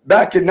General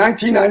back in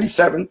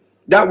 1997.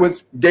 That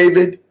was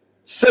David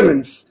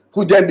Simmons,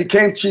 who then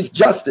became Chief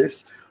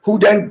Justice, who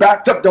then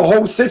backed up the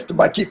whole system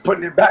by keep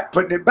putting it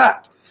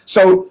back.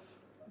 So,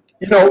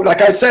 you know,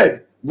 like I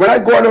said, when I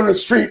go out on the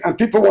street and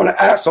people want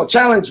to ask or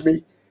challenge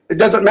me, it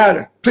doesn't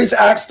matter. Please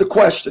ask the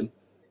question.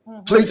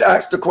 Please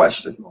ask the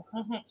question. Well,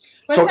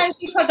 so, thank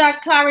you for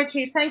that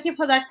clarity. Thank you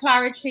for that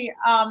clarity,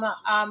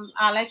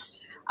 Alex.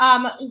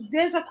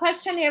 There's a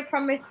question here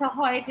from Mr.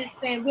 Hoyt. It's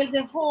saying, will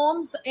the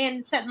homes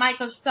in St.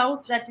 Michael's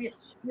South that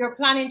you're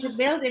planning to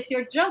build, if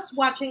you're just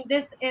watching,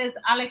 this is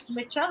Alex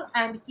Mitchell,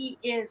 and he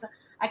is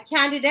a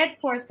candidate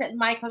for St.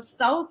 Michael's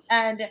South.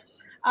 And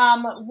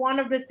one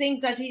of the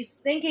things that he's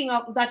thinking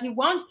of, that he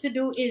wants to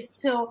do, is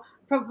to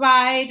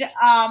provide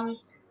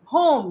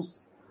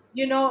homes,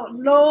 you know,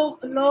 low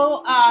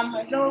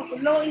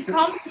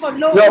income for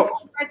low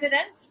income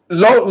residents.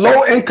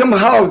 Low income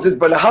houses,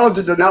 but the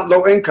houses are not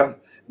low income.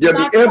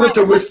 They'll be able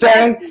to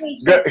withstand.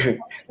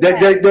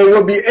 They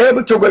will be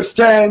able to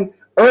withstand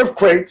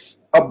earthquakes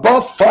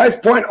above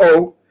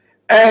 5.0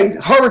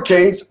 and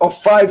hurricanes of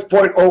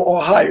 5.0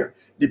 or higher,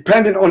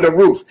 depending on the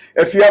roof.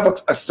 If you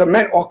have a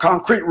cement or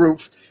concrete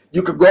roof,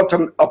 you could go up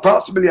to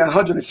approximately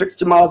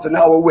 160 miles an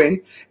hour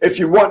wind. If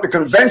you want the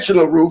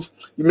conventional roof,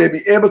 you may be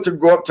able to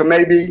go up to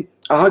maybe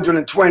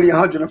 120,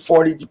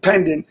 140,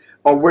 depending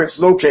on where it's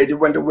located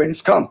when the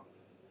winds come.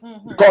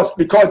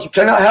 Because you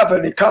cannot have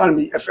an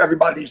economy if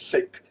everybody's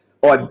sick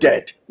or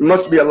dead. You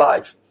must be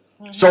alive.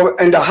 So,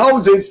 and the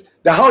houses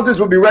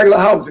will be regular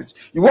houses.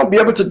 You won't be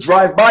able to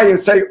drive by and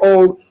say,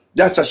 oh,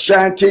 that's a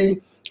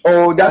shanty,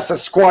 or that's a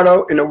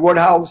squatter in a wood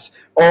house,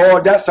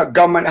 or that's a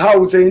government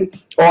housing,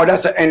 or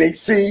that's an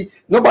NHC.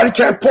 Nobody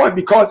can point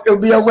because it'll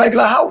be a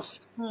regular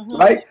house,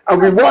 right?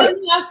 And let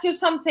me ask you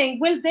something.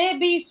 Will they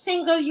be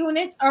single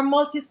units or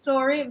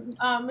multi-story,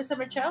 Mr.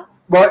 Mitchell?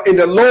 Well, in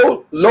the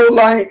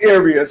low-lying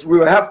areas, we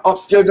will have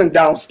upstairs and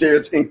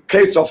downstairs in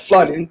case of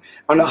flooding.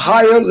 On the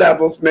higher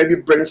levels, maybe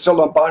British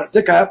Solar and Bajan,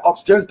 they can have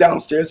upstairs,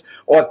 downstairs,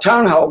 or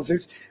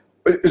townhouses.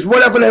 It's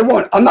whatever they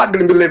want. I'm not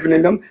going to be living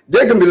in them.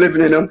 They're going to be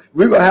living in them.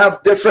 We will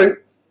have different,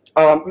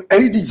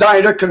 any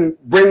designer can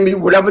bring me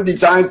whatever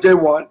designs they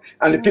want,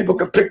 and the people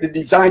can pick the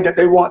design that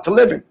they want to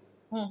live in.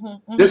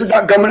 This is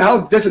not government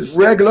housing. This is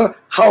regular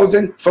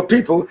housing for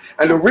people.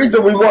 And the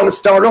reason we want to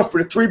start off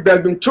with a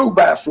 3-bedroom,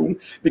 2-bathroom,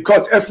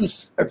 because if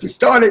we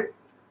started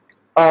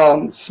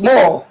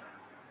small,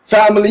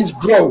 families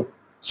grow.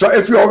 So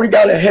if you already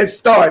got a head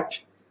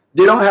start,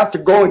 they don't have to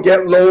go and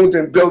get loans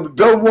and build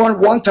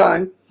one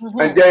time,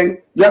 and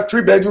then you have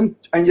 3 bedrooms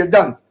and you're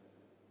done,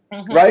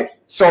 right?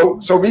 So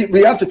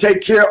we have to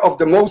take care of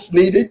the most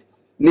needed,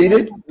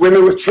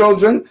 women with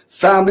children,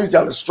 families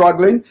that are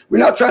struggling. We're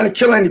not trying to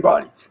kill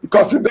anybody,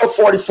 because we built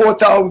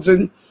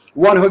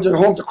 44,100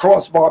 homes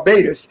across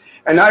Barbados,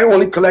 and I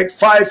only collect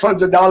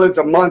 $500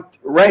 a month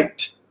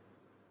rent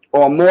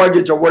or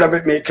mortgage or whatever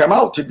it may come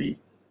out to be.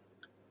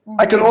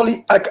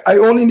 I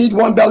only need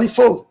one belly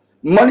full,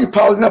 money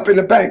piling up in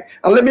the bank.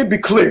 And let me be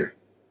clear.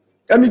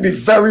 Let me be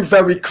very,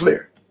 very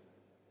clear.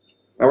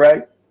 All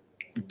right.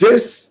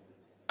 This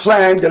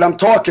plan that I'm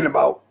talking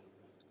about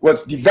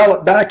was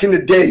developed back in the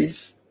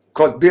days,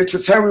 because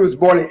Beatrice Henry was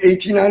born in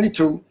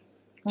 1892.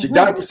 She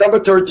died December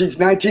 13th,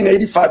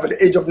 1985 at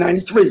the age of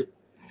 93.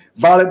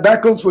 Violet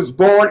Beckles was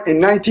born in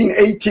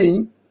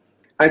 1918,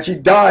 and she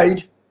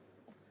died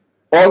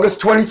August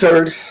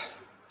 23rd,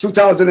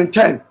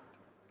 2010.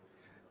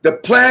 The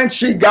plan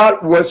she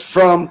got was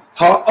from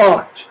her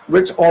aunt,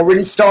 which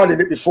already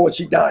started it before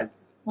she died.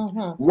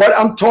 What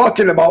I'm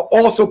talking about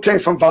also came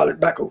from Violet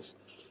Beckles.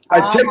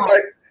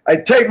 I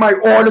take my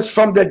orders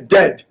from the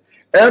dead.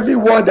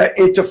 Everyone that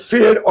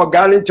interfered or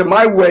got into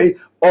my way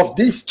of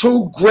these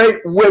 2 great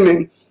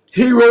women,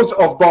 heroes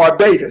of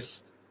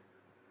Barbados,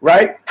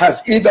 right,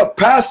 has either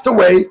passed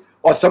away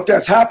or something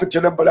has happened to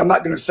them, but I'm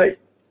not going to say.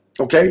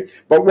 Okay?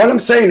 But what I'm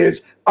saying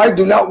is, I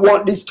do not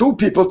want these 2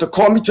 people to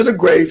call me to the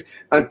grave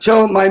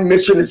until my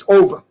mission is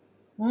over.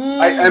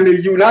 I am a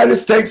United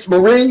States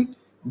Marine,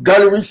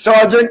 gunnery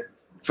sergeant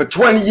for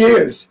 20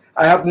 years.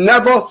 I have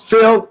never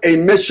failed a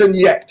mission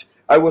yet.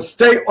 I will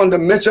stay on the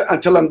mission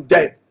until I'm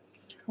dead.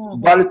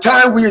 By the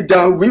time we are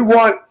done, we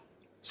want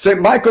St.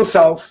 Michael's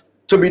South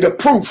to be the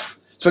proof.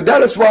 So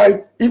that is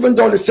why, even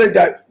though they say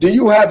that, do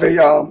you have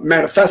a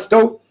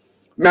manifesto?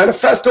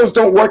 Manifestos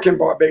don't work in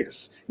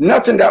Barbados.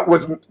 Nothing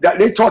that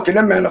they talk in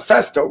their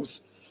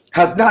manifestos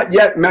has not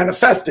yet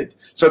manifested.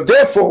 So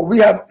therefore, we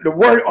have the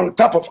word on the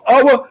top of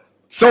our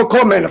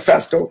so-called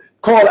manifesto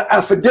called an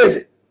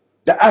affidavit.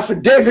 The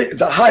affidavit is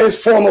the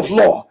highest form of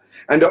law.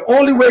 And the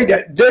only way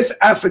that this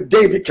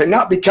affidavit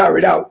cannot be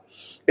carried out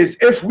is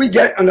if we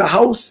get in the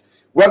House,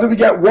 whether we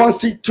get 1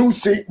 seat, 2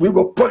 seat, we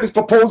will put this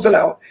proposal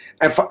out,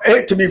 and for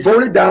it to be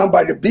voted down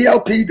by the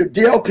BLP, the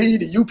DLP,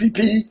 the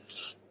UPP,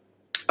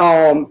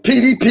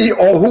 PDP,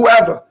 or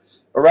whoever,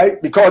 all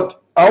right? Because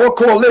our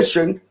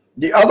coalition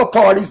the other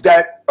parties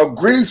that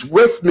agrees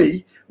with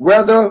me,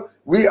 whether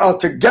we are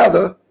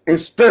together in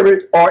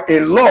spirit or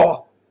in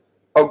law,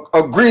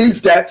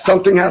 agrees that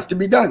something has to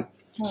be done.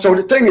 So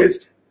the thing is,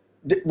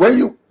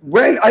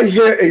 when I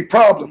hear a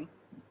problem,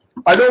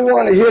 I don't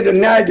want to hear the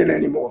nagging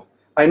anymore.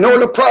 I know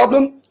the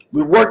problem.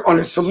 We work on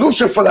a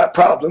solution for that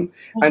problem,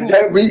 and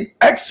then we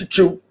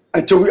execute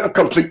until we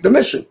complete the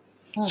mission.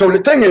 So the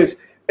thing is,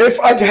 if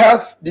I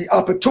have the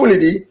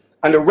opportunity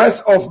and the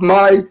rest of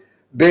my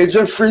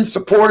Bajan Free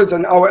supporters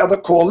and our other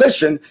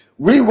coalition,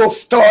 we will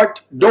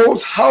start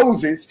those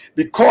houses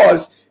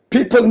because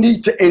people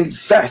need to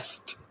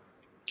invest.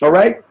 All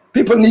right?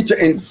 People need to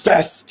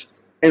invest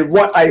in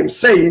what I am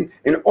saying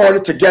in order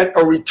to get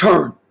a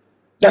return.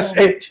 That's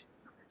it.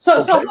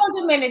 So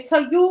hold a minute. So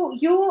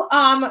you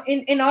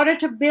in order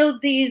to build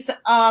these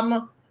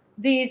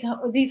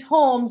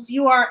homes,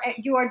 you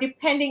are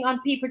depending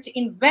on people to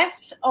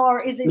invest,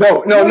 or is it?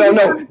 No.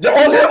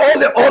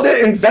 All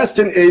they're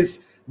investing is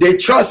they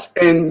trust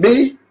in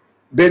me,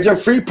 Bajan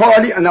Free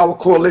Party, and our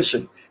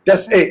coalition.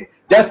 That's it.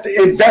 That's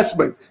the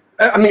investment.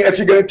 I mean, if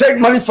you're going to take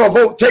money for a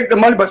vote, take the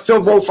money, but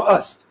still vote for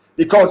us.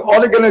 Because all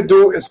they're going to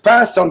do is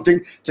pass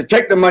something to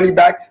take the money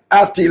back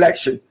after the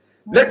election.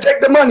 Let's take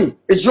the money.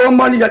 It's your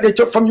money that they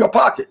took from your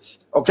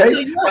pockets. Okay?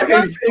 So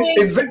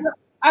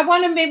I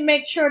want to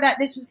make sure that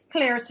this is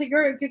clear. So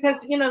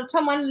because,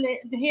 someone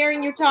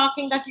hearing you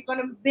talking that you're going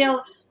to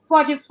build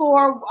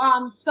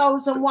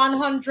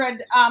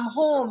 44,100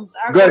 homes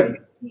are going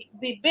to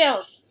be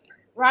built,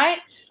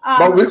 right?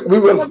 But we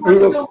will.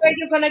 Where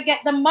you're going to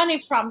get the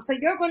money from? So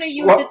you're going to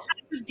use the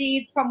title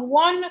deed from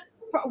one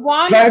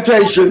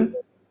plantation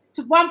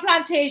to one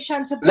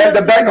plantation to let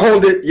the bank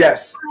hold it.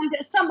 Yes. And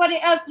somebody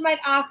else might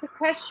ask a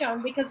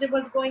question because it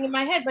was going in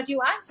my head, but you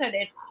answered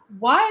it.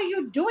 Why are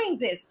you doing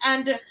this?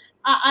 And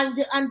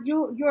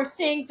you're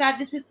saying that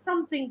this is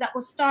something that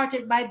was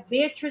started by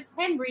Beatrice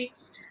Henry,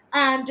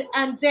 and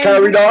then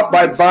carried out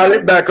by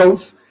Violet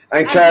Beckles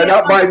and carried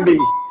out by me.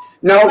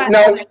 Now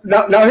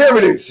here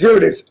it is. Here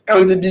it is.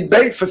 On the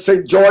debate for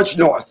St. George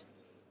North,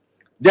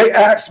 they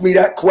asked me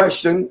that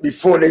question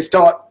before they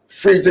start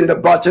freezing the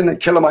button and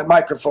killing my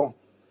microphone.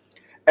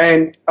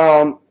 And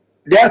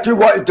they asked me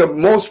what is the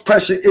most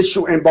pressing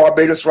issue in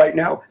Barbados right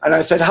now, and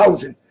I said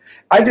housing.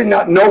 I did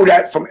not know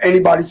that from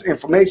anybody's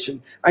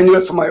information. I knew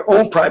it from my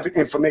own private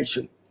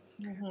information.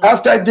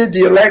 After I did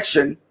the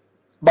election,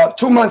 about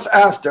 2 months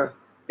after,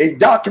 a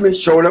document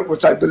showed up,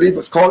 which I believe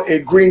was called a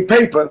green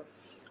paper,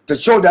 to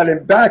show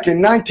that back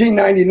in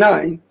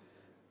 1999,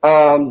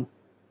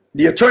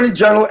 the Attorney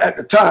General at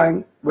the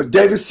time was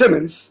David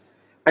Simmons,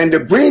 and the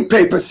green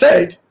paper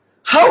said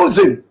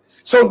housing.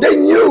 So they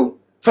knew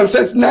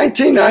since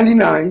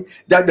 1999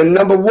 that the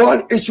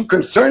 #1 issue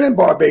concerning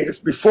Barbados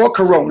before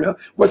Corona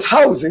was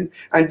housing,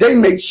 and they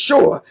made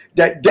sure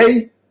that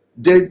they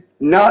did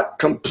not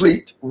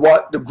complete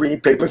what the green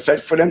paper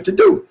said for them to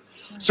do.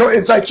 So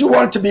it's like you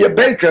want to be a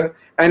baker,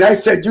 and I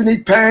said you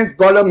need pans,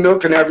 butter,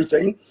 milk, and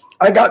everything.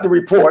 I got the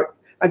report,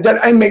 and then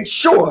I made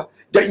sure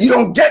that you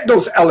don't get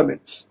those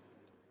elements.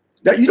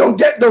 But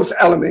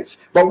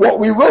what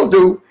we will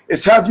do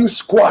is have you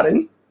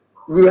squatting,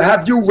 we will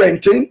have you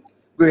renting,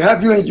 we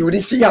have you in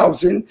UDC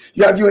housing,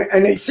 you have you in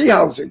NAC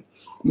housing.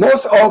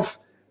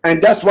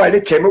 And that's why they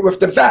came up with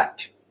the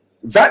VAT.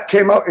 VAT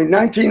came out in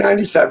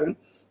 1997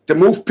 to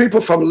move people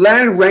from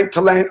land rent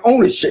to land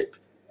ownership.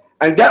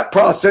 And that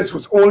process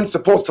was only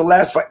supposed to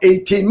last for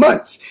 18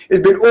 months.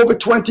 It's been over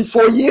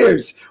 24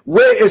 years.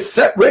 Where is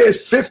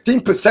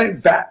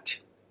 15%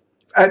 VAT?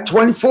 At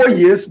 24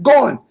 years,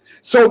 gone.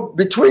 So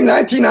between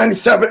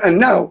 1997 and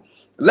now,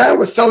 land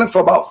was selling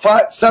for about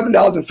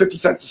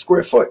 $7.50 a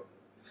square foot.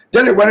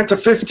 Then it went up to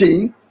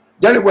 15,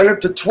 then it went up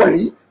to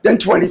 20, then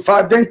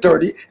 25, then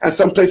 30, and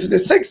some places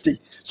it's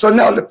 60. So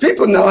now the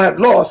people now have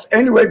lost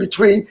anywhere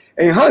between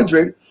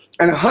 $100,000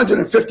 and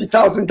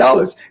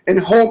 $150,000 in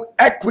home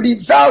equity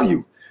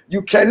value.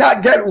 You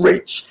cannot get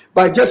rich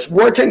by just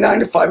working 9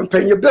 to 5 and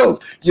paying your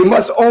bills. You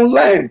must own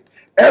land.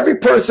 Every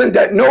person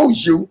that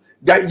knows you,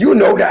 that you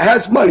know that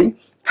has money,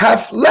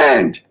 have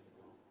land.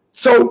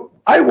 So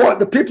I want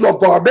the people of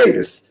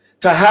Barbados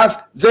to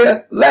have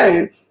their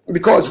land,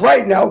 because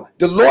right now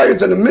the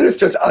lawyers and the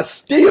ministers are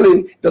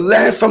stealing the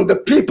land from the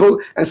people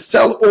and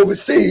sell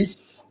overseas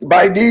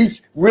by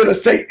these real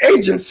estate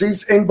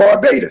agencies in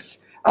Barbados.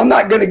 I'm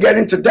not going to get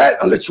into that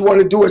unless you want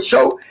to do a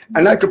show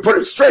and I can put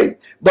it straight.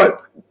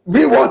 But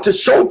we want to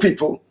show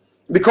people,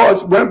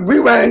 because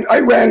when I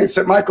ran in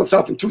St. Michael's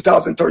South in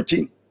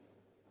 2013.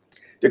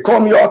 They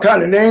called me all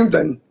kind of names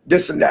and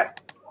this and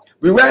that.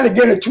 We ran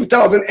again in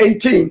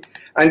 2018,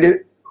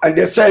 and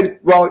they said,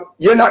 well,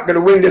 you're not going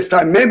to win this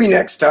time. Maybe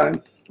next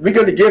time. We're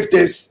going to give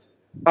this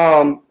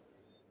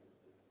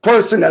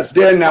person that's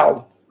there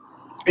now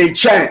a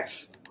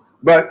chance.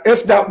 But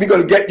if not, we're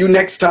going to get you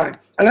next time.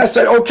 And I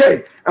said,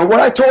 okay. And what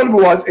I told him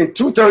was, in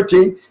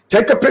 2013,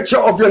 take a picture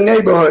of your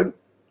neighborhood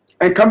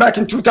and come back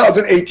in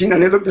 2018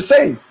 and it looked the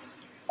same.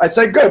 I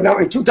said, good. Now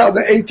in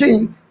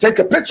 2018, take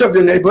a picture of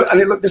your neighborhood and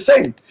it looked the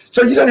same.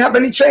 So you don't have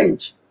any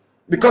change.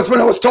 Because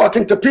when I was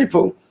talking to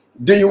people,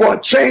 Do you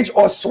want change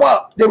or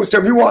swap? They would say,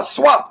 we want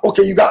swap.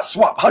 Okay, you got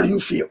swap. How do you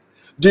feel?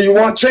 Do you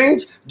want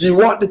change? Do you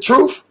want the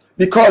truth?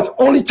 Because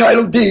only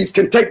title deeds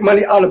can take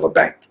money out of a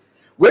bank,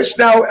 which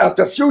now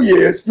after a few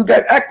years, you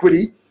get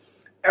equity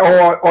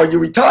or you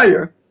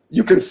retire,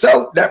 you can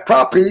sell that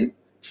property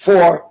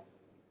for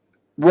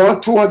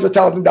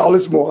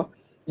 $200,000 more.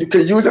 You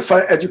can use it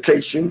for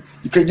education.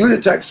 You can use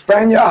it to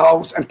expand your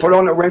house and put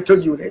on a rental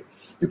unit.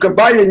 You can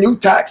buy a new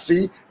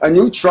taxi, a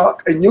new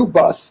truck, a new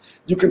bus.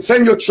 You can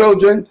send your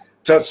children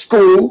to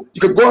school.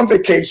 You can go on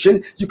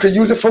vacation. You can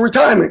use it for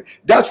retirement.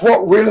 That's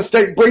what real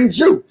estate brings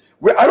you.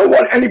 I don't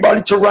want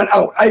anybody to run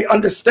out. I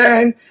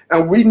understand,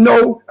 and we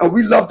know, and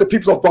we love the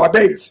people of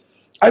Barbados.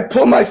 I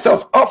pull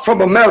myself up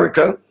from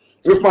America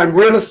with my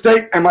real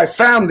estate and my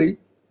family,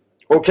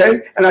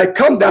 okay? And I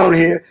come down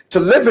here to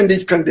live in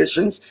these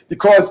conditions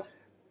because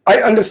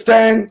I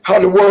understand how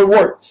the world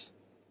works.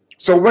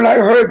 So when I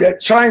heard that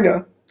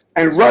China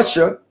and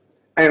Russia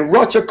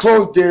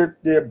closed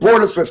their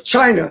borders with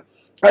China,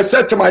 I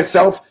said to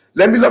myself,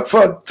 let me look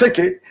for a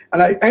ticket.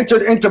 And I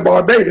entered into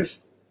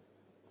Barbados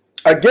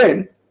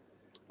again,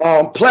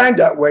 planned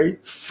that way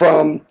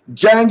from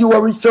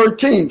January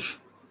 13th,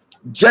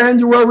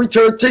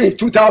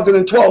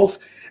 2012.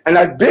 And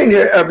I've been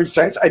here ever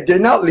since. I did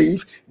not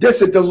leave.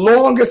 This is the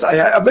longest I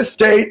have ever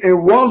stayed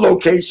in one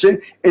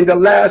location in the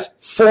last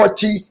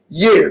 40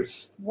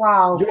 years.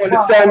 Wow. You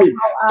understand me?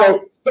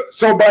 Wow.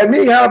 So by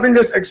me having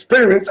this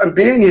experience and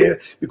being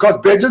here, because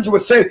Bajan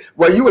would say,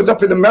 well, you was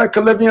up in America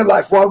living your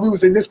life while we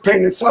was in this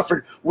pain and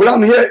suffering. Well,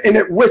 I'm here in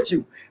it with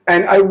you.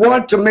 And I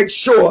want to make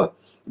sure,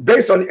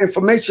 based on the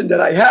information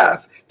that I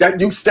have, that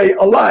you stay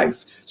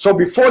alive. So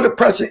before the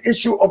present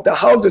issue of the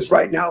houses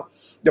right now,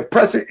 the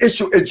present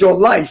issue is your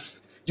life.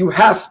 You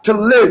have to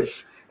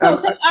live.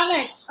 So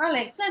Alex,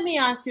 let me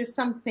ask you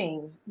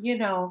something. You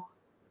know,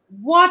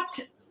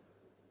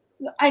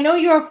 I know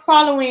you're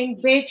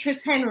following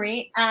Beatrice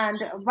Henry and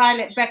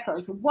Violet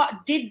Beckles.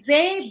 What did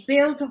they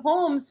build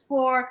homes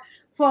for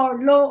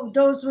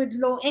those with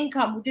low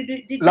income?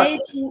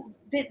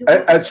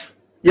 As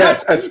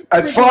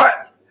far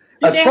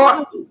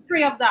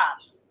three of that.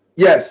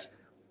 Yes,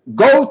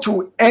 go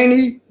to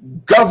any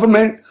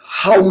government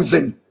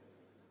housing.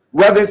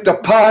 Whether it's the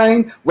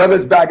Pine, whether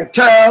it's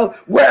Bagatelle,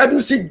 wherever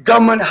you see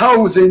government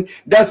housing,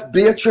 that's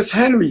Beatrice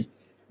Henry.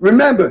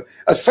 Remember,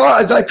 as far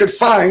as I could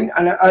find,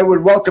 and I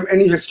would welcome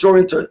any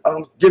historian to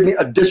give me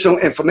additional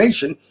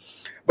information,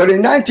 but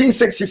in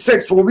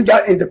 1966, when we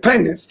got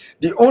independence,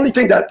 the only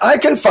thing that I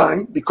can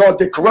find, because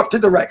they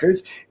corrupted the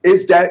records,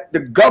 is that the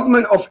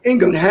government of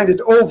England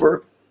handed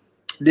over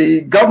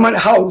the government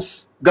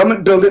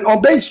building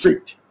on Bay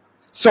Street.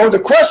 So the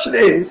question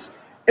is,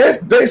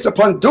 if based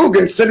upon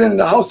Dugan sitting in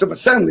the House of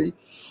Assembly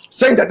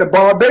saying that the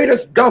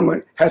Barbados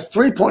government has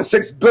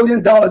 $3.6 billion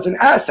in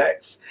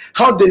assets,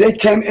 how did they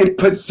came in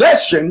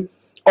possession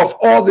of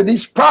all of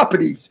these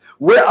properties?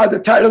 Where are the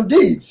title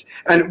deeds?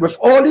 And with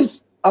all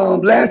these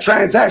land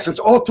transactions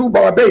all through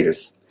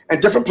Barbados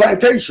and different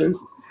plantations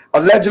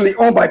allegedly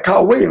owned by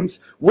Carl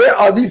Williams, where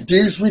are these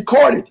deeds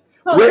recorded?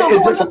 Where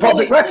is it for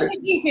public record?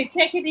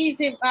 Take it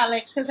easy,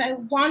 Alex, because I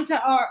want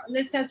our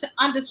listeners to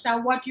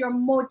understand what your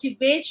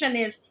motivation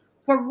is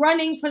for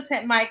running for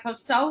St. Michael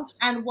South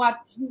and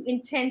what you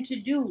intend to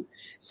do.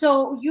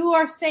 So you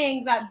are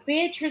saying that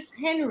Beatrice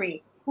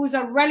Henry, who's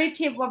a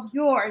relative of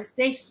yours,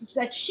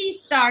 that she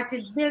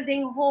started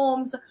building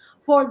homes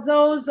for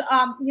those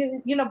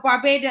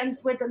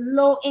Barbadians with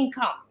low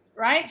income,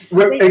 right?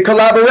 In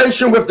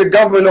collaboration with the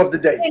government of the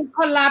day. In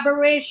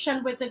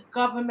collaboration with the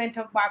government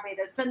of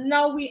Barbados. So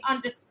now we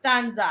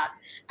understand that.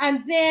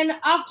 And then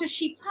after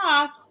she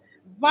passed,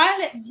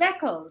 Violet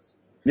Beckles,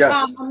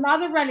 yes,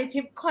 another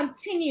relative,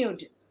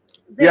 continued.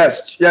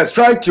 Yes,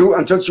 tried to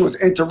until she was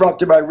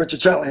interrupted by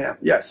Richard Chellingham.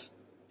 Yes.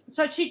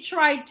 So she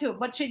tried to,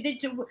 but she did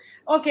to.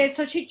 Okay,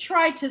 so she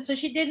tried to, so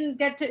she didn't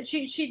get to.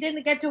 She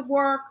didn't get to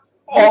work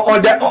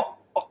on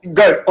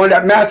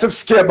that massive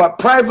scale. But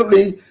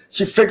privately,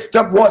 she fixed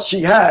up what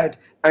she had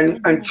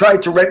and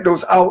tried to rent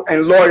those out,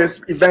 and lawyers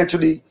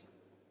eventually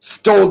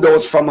stole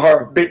those from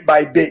her bit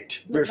by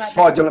bit with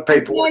fraudulent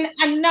paperwork.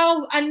 And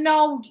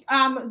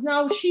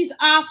now she's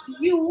asked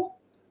you.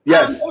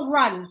 Yes. To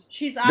run.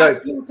 She's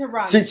asked you to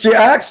run. She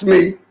asked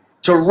me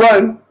to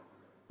run.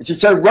 She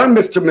said, run,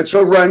 Mr.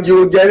 Mitchell, run. You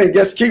will get in.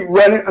 Just keep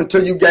running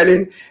until you get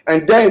in.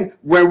 And then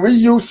when we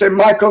use St.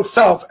 Michael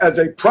South as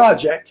a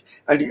project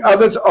and the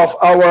others of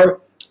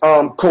our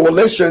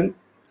coalition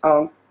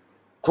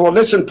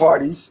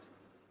parties,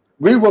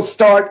 we will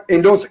start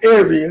in those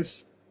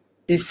areas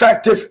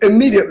effective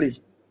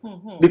immediately.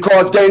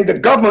 Because then the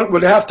government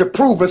would have to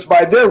prove us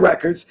by their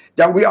records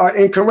that we are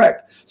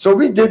incorrect. So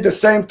we did the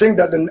same thing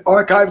that the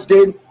archives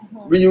did.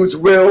 We used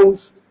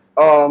wills,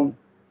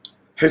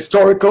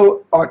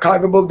 historical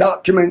archivable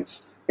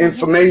documents,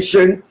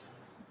 information,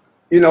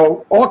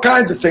 all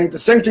kinds of things, the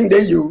same thing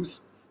they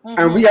use.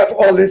 And we have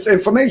all this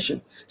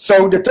information.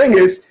 So the thing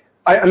is,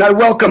 I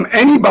welcome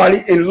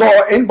anybody in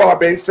law in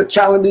Barbados to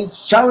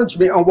challenge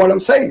me on what I'm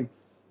saying.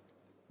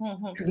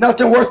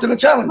 Nothing worse than a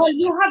challenge. Well,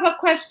 you have a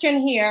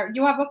question here.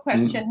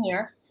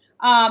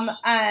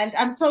 And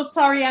I'm so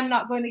sorry I'm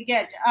not going to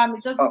get,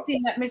 it doesn't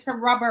seem that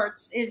Mr.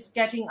 Roberts is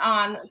getting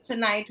on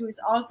tonight, who is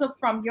also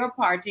from your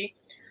party.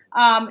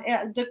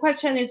 The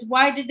question is,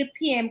 why did the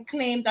PM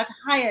claim that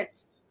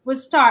Hyatt will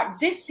start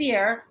this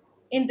year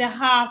in the second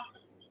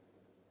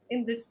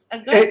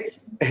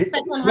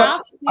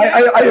half?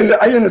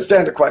 I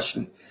understand the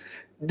question.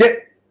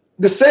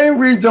 The same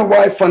reason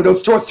why Fundle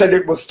Store said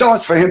it will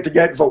start for him to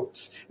get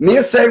votes.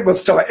 Mia said it will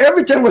start.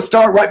 Everything will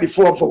start right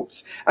before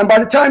votes. And by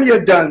the time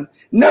you're done,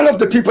 none of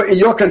the people in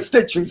your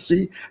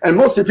constituency and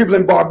most of the people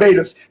in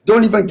Barbados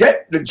don't even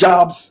get the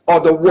jobs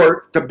or the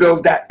work to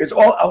build that. It's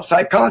all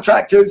outside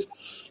contractors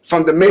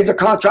from the major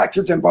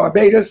contractors in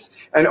Barbados,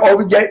 and all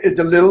we get is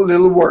the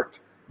little work.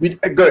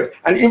 Good.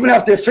 And even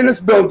after they finish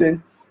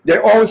building, they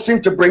always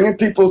seem to bring in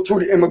people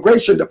through the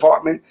immigration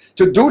department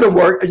to do the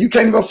work, and you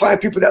can't even find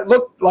people that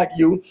look like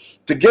you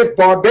to give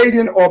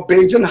Barbadian or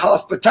Bajan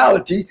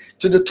hospitality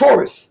to the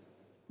tourists,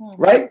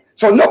 right?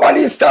 So nobody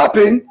is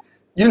stopping,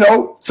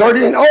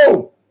 30 and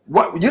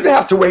what, you didn't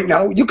have to wait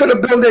now. You could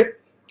have built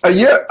it a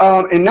year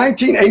in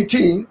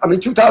 2018,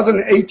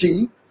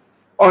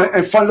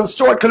 and Fundle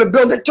Store could have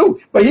built it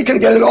too, but he can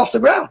get it off the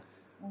ground.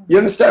 You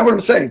understand what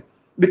I'm saying?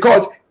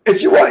 Because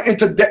if you want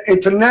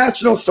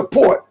international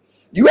support,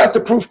 you have to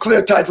prove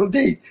clear title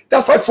deed.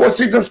 That's why Four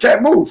Seasons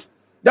can't move.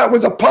 That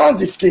was a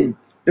Ponzi scheme.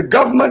 The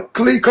government,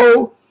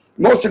 CLECO,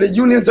 most of the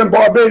unions in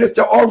Barbados,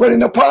 they're all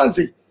running a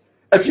Ponzi.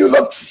 If you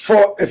look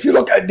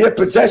at their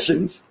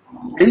possessions,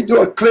 and you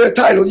do a clear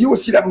title, you will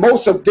see that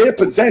most of their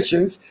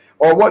possessions,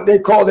 or what they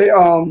call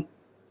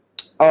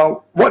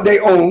what they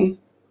own,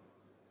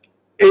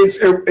 is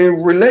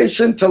in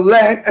relation to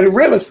land and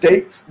real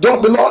estate,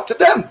 don't belong to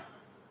them.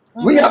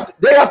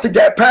 They have to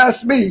get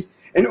past me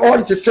in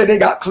order to say they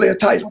got clear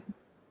title.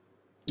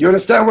 You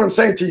understand what I'm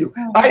saying to you?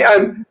 I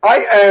am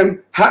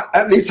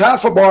at least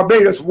half of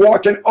Barbados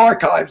walking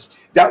archives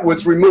that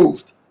was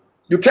removed.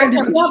 You can't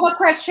even. We have a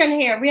question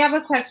here.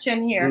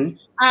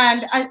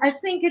 And I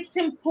think it's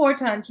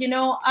important.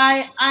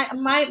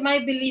 My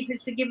belief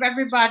is to give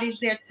everybody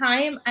their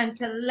time and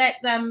to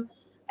let them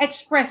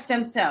express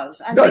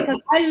themselves. And because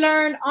I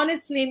learned,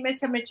 honestly,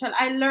 Mr. Mitchell,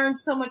 I learned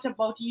so much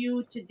about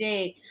you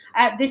today,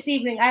 this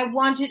evening. I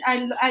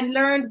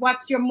learned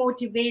what's your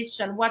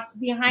motivation, what's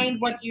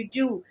behind what you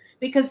do,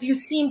 because you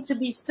seem to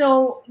be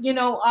so,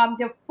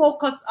 you're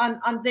focused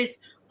on this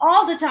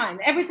all the time.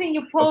 Everything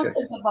you post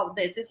is about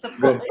this. It's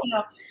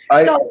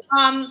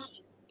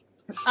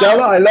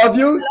Stella, I love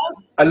you.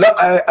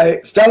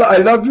 Stella, I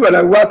love you, and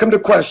I welcome the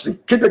question.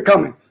 Keep it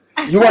coming.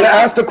 You want to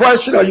ask the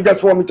question, or you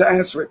just want me to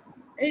answer it?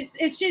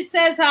 She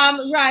says,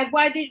 right,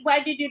 why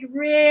did you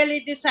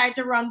really decide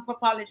to run for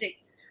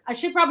politics?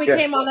 She probably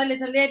came on a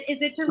little late.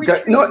 Is it to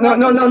retreat? No.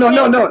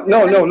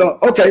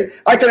 Okay,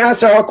 I can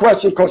answer her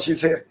question because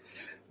she's here.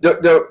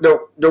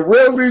 The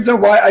real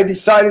reason why I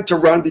decided to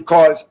run,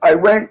 because I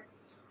went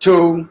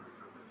to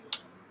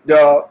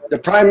the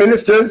prime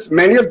ministers,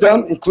 many of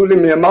them,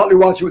 including Mia Motley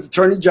while she was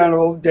Attorney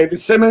General, David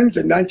Simmons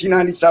in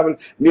 1997,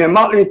 Mia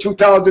Motley in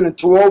 2000 and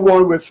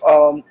 2001 with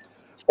Owen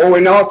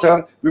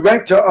Arthur. We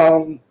went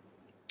to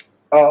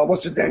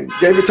what's his name?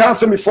 David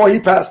Thompson, before he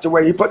passed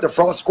away. He put the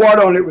fraud squad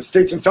on it with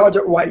Station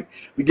Sergeant White.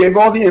 We gave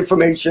all the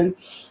information.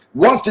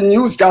 Once the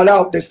news got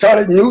out, they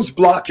started news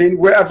blocking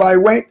wherever I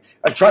went.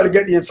 I tried to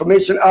get the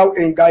information out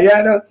in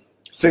Guyana,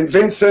 St.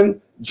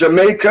 Vincent,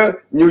 Jamaica,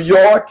 New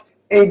York,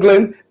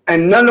 England,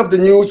 and none of the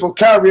news will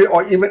carry it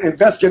or even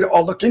investigate it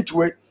or look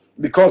into it,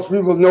 because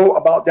we will know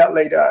about that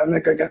later. I'm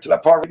not going to get to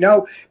that part right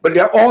now, but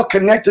they're all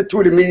connected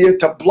to the media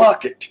to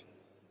block it.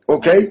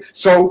 Okay?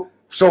 So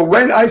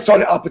when I saw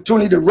the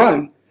opportunity to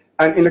run,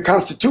 and in the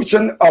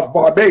Constitution of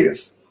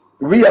Barbados,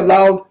 we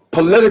allowed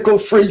political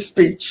free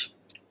speech,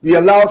 we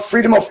allowed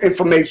freedom of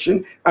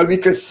information, and we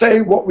could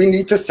say what we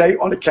need to say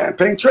on the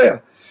campaign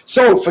trail.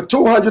 So for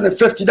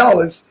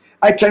 $250,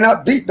 I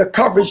cannot beat the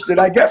coverage that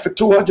I get for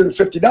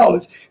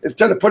 $250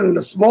 instead of putting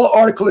a small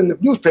article in the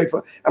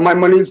newspaper and my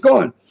money is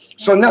gone.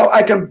 So now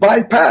I can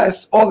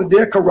bypass all of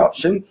their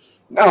corruption.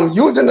 I'm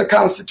using the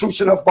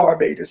Constitution of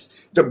Barbados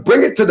to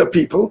bring it to the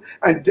people,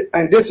 and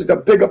this is a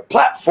bigger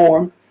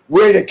platform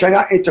where they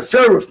cannot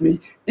interfere with me,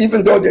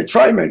 even though they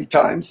try many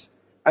times,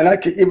 and I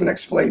can even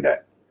explain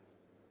that.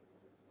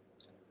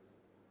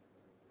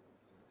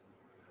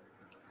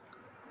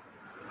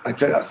 I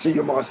cannot see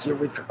you, Marcia.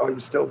 Are you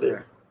still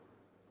there?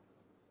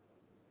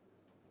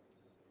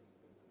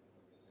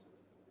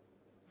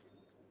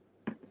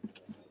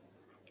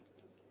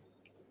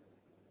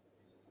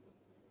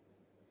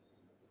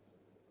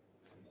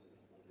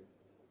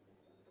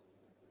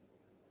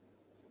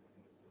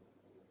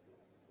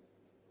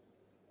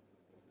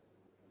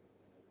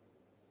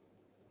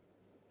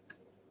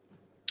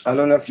 I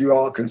don't know if you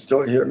all can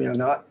still hear me or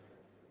not.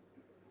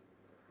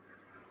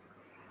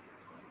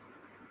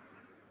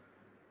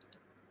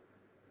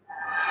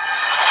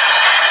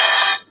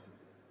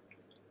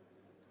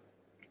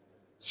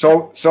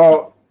 So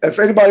if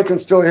anybody can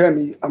still hear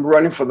me, I'm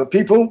running for the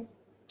people,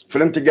 for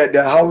them to get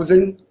their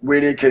housing where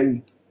they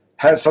can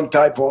have some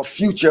type of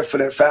future for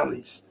their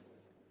families.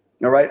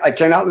 All right. I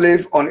cannot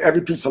live on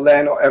every piece of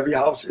land or every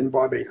house in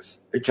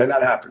Barbados. It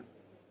cannot happen.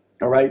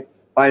 All right.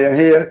 I am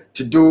here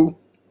to do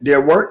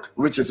their work,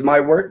 which is my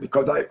work,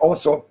 because I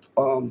also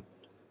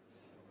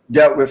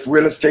dealt with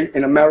real estate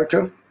in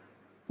America,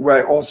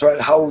 where I also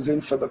had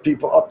housing for the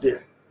people up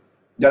there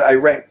that I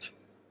rent.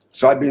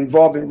 So I've been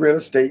involved in real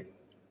estate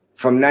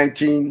from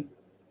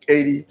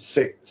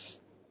 1986.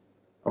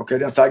 Okay,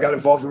 that's how I got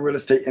involved in real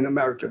estate in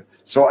America.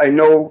 So I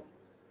know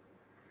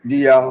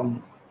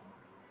the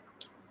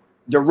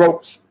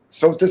ropes,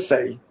 so to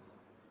say,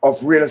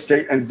 of real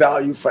estate and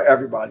value for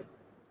everybody.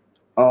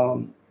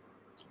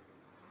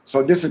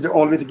 So this is the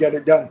only way to get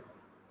it done.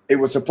 It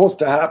was supposed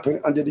to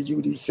happen under the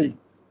UDC.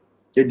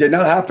 It did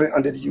not happen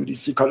under the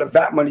UDC because the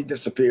VAT money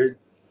disappeared.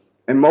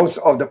 And most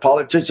of the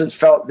politicians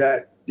felt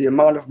that the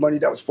amount of money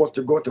that was supposed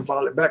to go to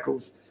Violet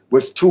Beckles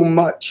was too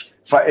much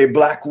for a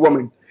black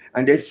woman.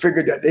 And they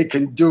figured that they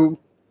can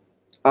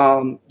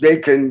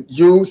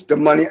use the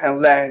money and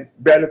land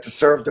better to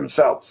serve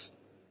themselves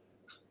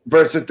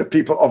versus the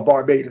people of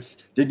Barbados.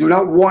 They do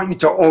not want you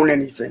to own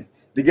anything.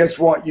 They just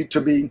want you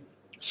to be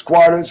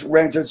squatters,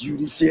 renters,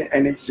 UDC,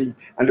 and NAC,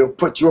 and they'll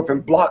put you up in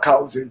block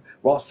housing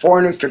while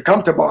foreigners can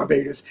come to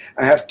Barbados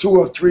and have 2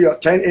 or 3 or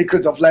 10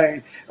 acres of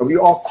land, and we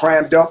all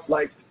crammed up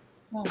like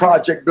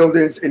project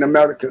buildings in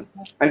America.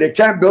 And they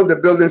can't build the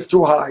buildings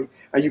too high,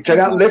 and you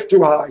cannot live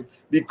too high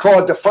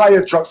because the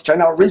fire trucks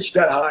cannot reach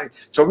that high.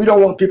 So we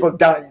don't want people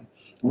dying.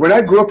 When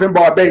I grew up in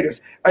Barbados,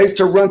 I used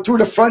to run through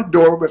the front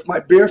door with my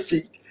bare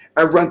feet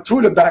and run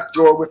through the back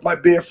door with my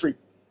bare feet.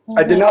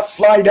 I did not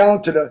fly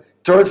down to the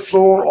 3rd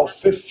floor or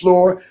 5th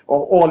floor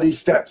or all these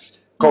steps,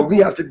 because we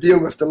have to deal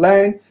with the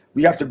land.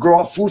 We have to grow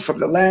our food from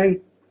the land.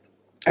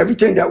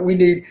 Everything that we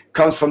need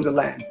comes from the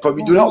land, because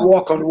we do not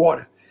walk on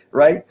water,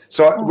 right?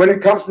 So when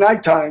it comes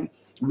nighttime,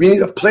 we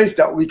need a place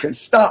that we can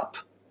stop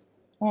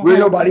where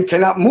nobody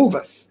cannot move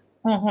us.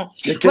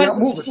 They cannot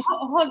move us.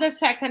 Hold a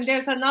second.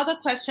 There's another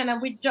question, and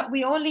we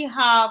only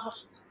have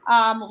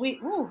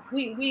we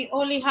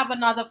only have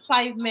another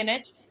 5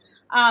 minutes.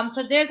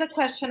 So there's a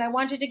question. I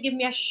want you to give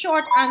me a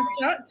short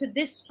answer to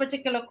this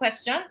particular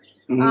question,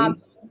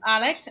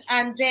 Alex,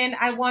 and then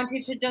I want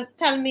you to just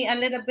tell me a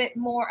little bit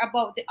more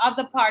about the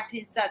other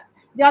parties,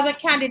 the other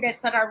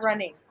candidates that are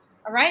running.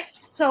 All right.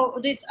 So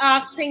it's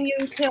asking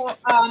you to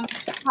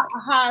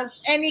has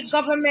any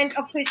government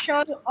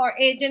official or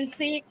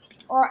agency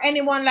or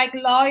anyone like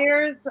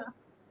lawyers,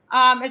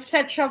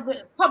 etc.,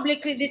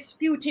 publicly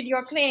disputed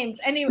your claims?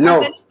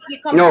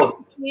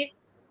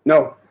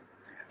 No.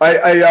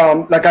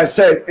 I like I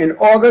said, in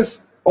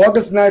August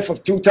 9th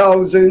of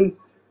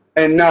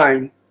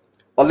 2009,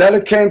 a letter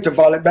came to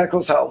Violet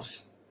Beckles'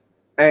 house,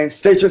 and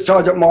Station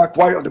Sergeant Mark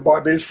White of the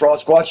Barbados Fraud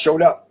Squad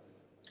showed up.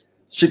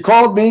 She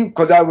called me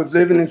because I was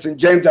living in St.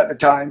 James at the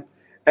time,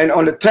 and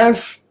on the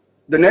 10th,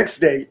 the next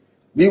day,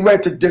 we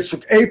went to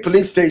District 8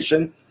 Police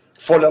Station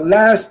for the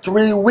last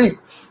 3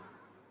 weeks,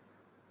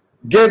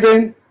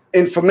 giving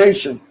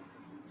information.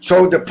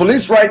 So the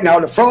police right now,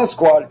 the Fraud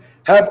Squad,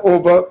 have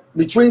over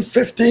between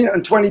 15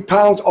 and 20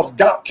 pounds of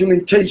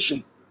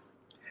documentation.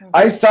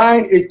 I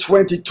signed a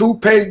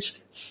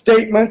 22-page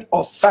statement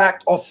of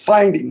fact of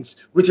findings,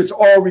 which is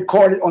all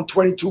recorded on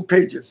 22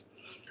 pages.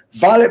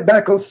 Violet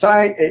Beckles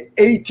signed an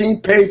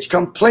 18-page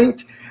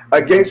complaint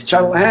against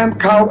Chattelham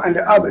Cow and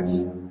the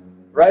others,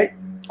 right?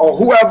 Or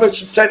whoever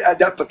she said at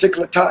that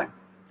particular time,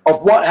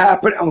 of what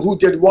happened and who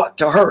did what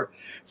to her.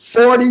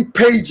 40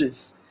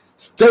 pages.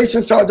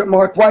 Station Sergeant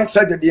Mark White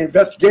said that the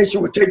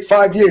investigation would take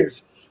 5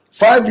 years.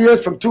 5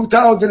 years from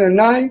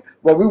 2009,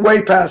 well, we're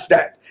way past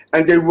that.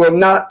 And they will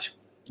not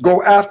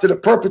go after the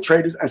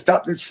perpetrators and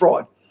stop this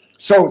fraud.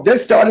 So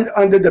this started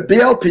under the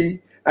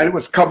BLP, and it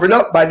was covered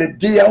up by the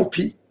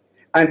DLP.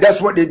 And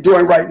that's what they're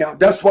doing right now.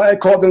 That's why I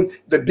call them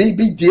the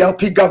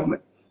BBDLP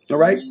government. All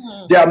right?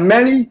 There are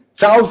many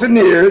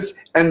thousandaires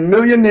and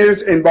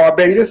millionaires in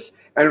Barbados.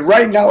 And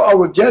right now, I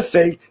will just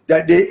say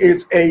that there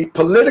is a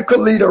political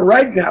leader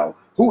right now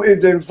who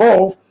is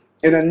involved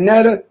in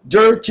another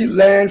dirty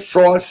land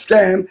fraud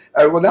scam.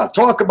 I will not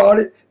talk about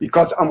it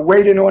because I'm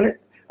waiting on it,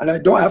 and I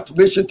don't have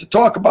permission to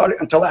talk about it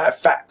until I have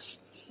facts,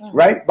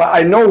 right? But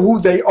I know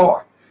who they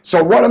are.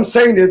 So what I'm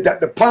saying is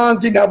that the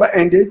Ponzi never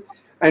ended,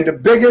 and the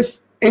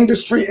biggest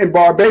industry in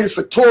Barbados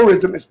for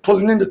tourism is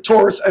pulling in the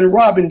tourists and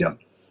robbing them.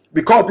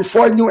 Because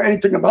before I knew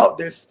anything about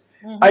this,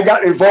 I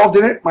got involved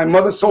in it. My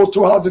mother sold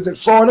 2 houses in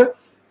Florida,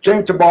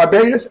 came to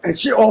Barbados, and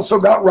she also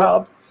got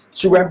robbed.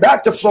 She went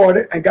back to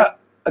Florida and got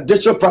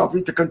additional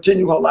property to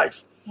continue her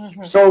life.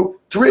 So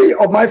 3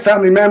 of my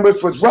family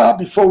members was robbed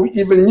before we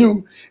even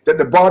knew that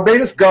the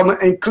Barbados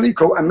government and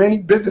CLECO and many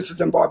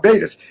businesses in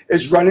Barbados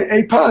is running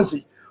a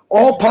Ponzi.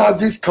 All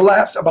Ponzi's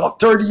collapsed about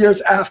 30 years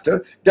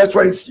after. That's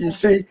why you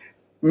see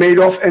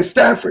Madoff and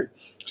Stanford.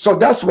 So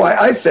that's why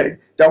I said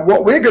that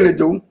what we're going to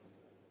do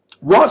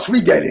once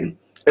we get in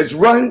is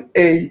run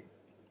a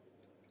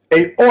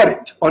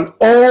audit on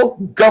all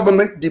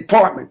government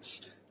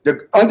departments.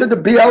 Under the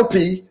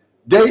BLP,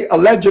 they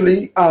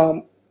allegedly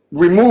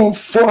removed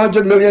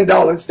 $400 million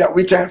that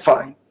we can't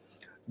find.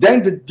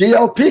 Then the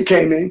DLP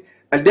came in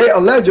and they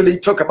allegedly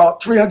took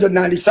about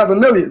 397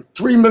 million,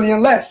 3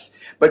 million less.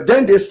 But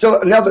then there's still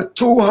another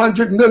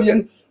 200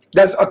 million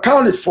that's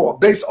accounted for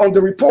based on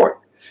the report.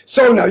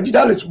 So now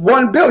that is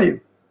 1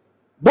 billion.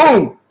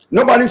 Boom.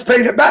 Nobody's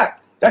paid it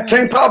back. That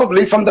came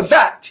probably from the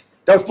VAT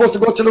that was supposed to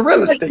go to the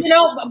real estate. You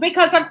know,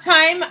 because of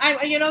time,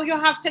 you know, you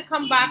have to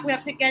come back. We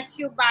have to get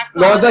you back.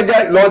 Lord, I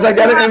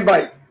get an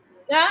invite.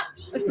 Yeah.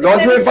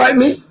 Lord, you invite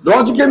me.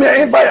 Lord, you give me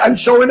an invite. I'm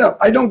showing up.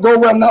 I don't go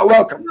where I'm not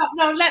welcome.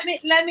 No. Let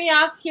me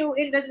ask you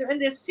in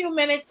this few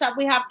minutes that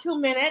we have 2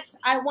 minutes.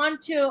 I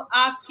want to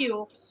ask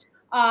you,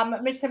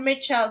 Mr.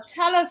 Mitchell,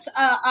 tell us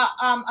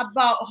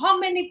about how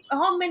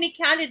many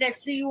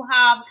candidates do you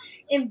have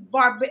in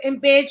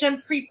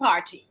Bajan Free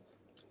Party?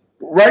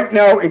 Right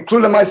now,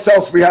 including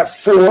myself, we have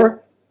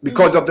 4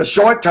 because of the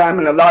short time,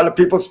 and a lot of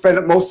people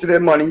spent most of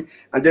their money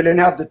and they didn't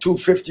have the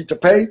 $250 to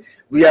pay.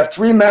 We have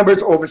 3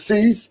 members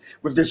overseas.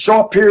 With the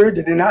short period,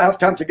 they did not have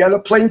time to get a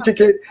plane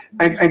ticket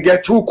and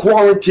get through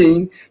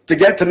quarantine to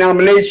get to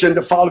nomination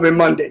the following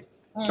Monday.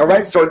 All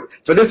right, so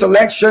this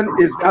election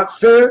is not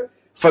fair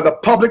for the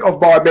public of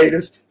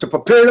Barbados to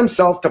prepare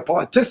themselves to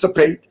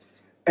participate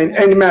in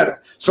any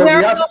matter. So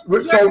where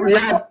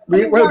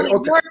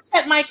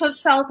St. Michael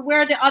South,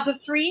 where are the other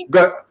 3?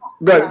 Good.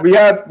 We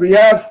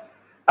have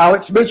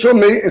Alex Mitchell,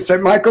 me in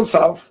St. Michael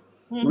South.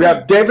 We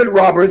have David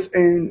Roberts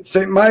in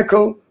St.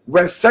 Michael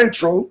West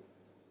Central.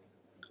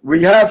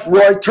 We have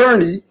Roy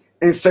Turney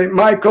in St.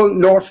 Michael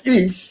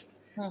Northeast.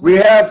 We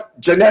have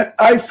Jeanette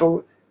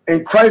Eiffel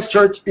in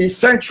Christchurch East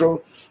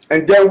Central.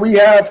 And then we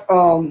have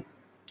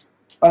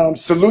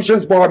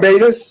Solutions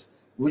Barbados.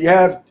 We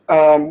have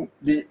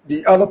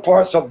the other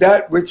parts of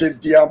that, which is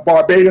the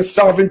Barbados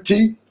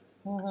Sovereignty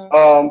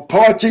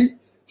Party.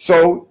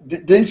 So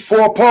these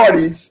 4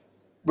 parties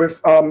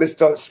with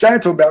Mr.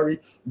 Scantlebury,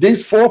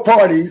 these 4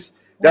 parties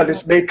that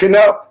is making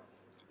up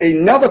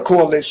another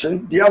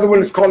coalition. The other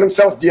one is calling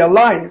himself the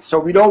Alliance. So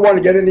we don't want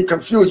to get any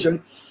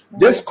confusion.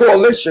 This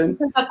coalition.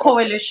 It's a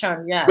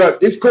coalition, yes.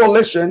 This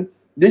coalition,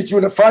 these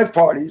unified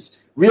parties,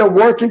 we are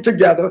working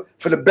together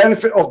for the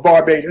benefit of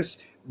Barbados.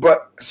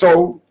 But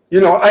so,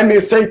 you know, I may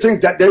say things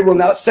that they will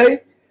not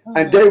say,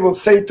 and they will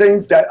say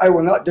things that I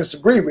will not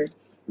disagree with,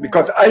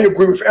 because I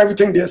agree with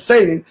everything they're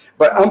saying,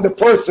 but I'm the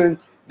person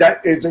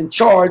that is in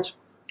charge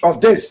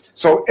of this.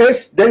 So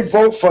if they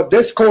vote for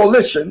this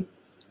coalition,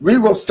 we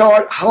will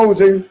start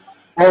housing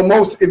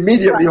almost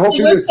immediately. Right.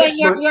 Hopefully,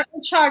 you're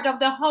in charge of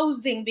the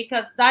housing,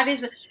 because that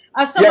is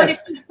somebody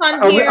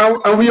here.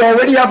 And we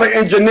already have an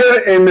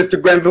engineer in Mr.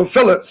 Grenville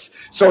Phillips,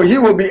 so he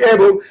will be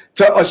able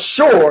to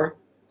assure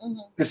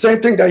the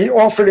same thing that he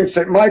offered in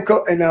St.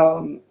 Michael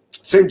and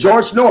St.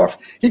 George North.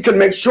 He can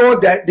make sure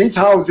that these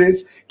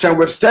houses can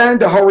withstand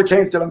the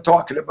hurricanes that I'm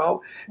talking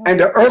about and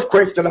the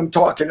earthquakes that I'm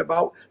talking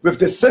about with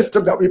the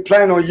system that we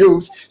plan on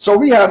use. So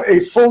we have a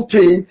full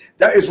team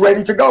that is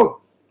ready to go.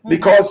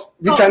 Because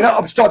we cannot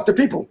obstruct the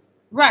people.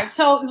 Right.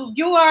 So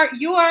you are,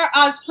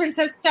 as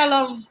Princess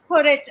Stella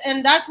put it,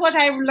 and that's what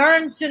I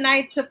learned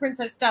tonight to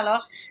Princess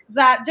Stella,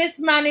 that this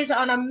man is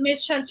on a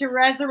mission to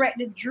resurrect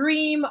the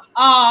dream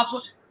of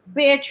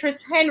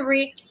Beatrice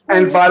Henry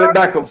and Violet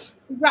Beckles.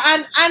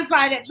 And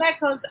Violet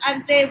Beckles,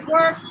 and they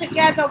work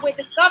together with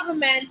the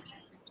government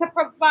to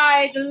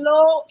provide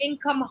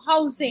low-income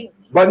housing.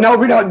 But no,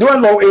 we're not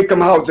doing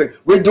low-income housing.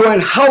 We're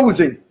doing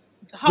housing.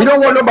 We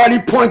don't want nobody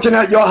pointing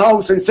at your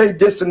house and say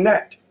this and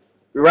that,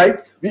 right?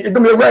 It's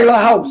going to be a regular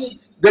house.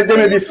 There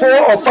may be 4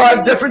 or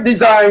 5 different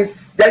designs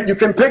that you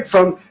can pick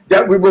from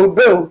that we will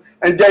build.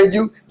 And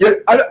then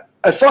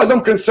as far as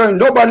I'm concerned,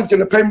 nobody's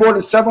going to pay more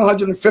than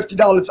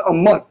 $750 a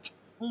month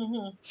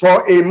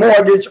for a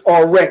mortgage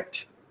or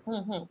rent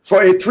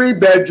for a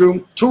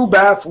 3-bedroom,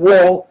 2-bath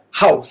wall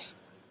house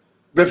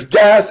with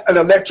gas and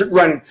electric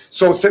running.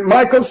 So St.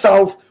 Michael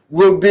South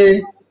will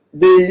be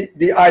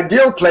the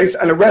ideal place,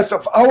 and the rest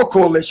of our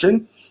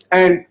coalition.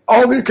 And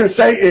all we can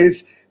say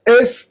is,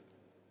 if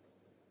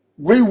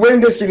we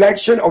win this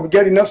election or we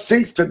get enough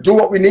seats to do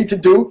what we need to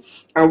do,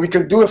 and we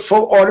can do it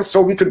full order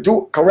so we can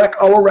correct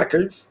our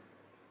records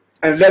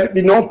and let it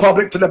be known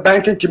public to the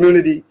banking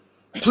community,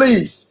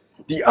 please,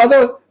 the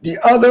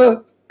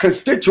other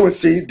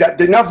constituencies that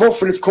did not vote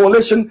for this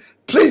coalition,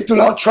 please do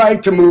not try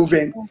to move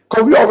in,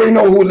 because we already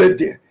know who lived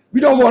there. We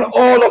don't want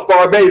all of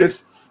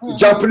Barbados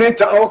jumping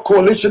into our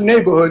coalition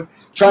neighborhood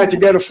trying to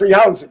get a free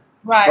housing.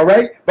 Right. All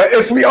right? But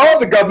if we are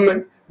the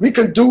government, we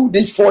can do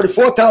these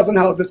 44,000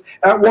 houses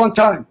at one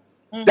time.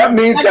 That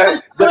means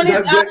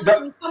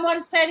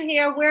someone said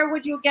here, where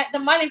would you get the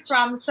money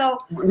from? So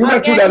we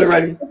went through that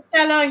already.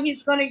 Stella,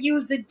 he's going to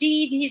use the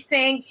deed, he's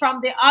saying,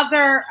 from the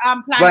other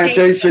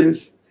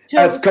plantations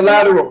as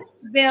collateral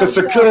to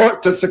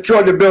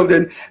secure the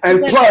building.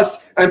 And plus,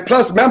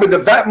 remember, the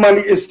VAT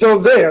money is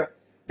still there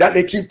that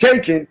they keep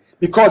taking.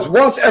 Because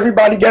once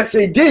everybody gets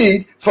a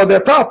deed for their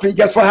property,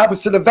 guess what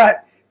happens to the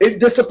VAT? It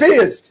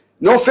disappears.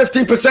 No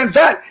 15%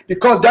 VAT,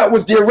 because that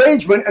was the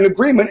arrangement and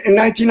agreement in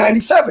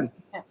 1997.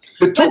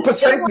 The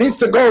 2% needs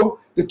to go.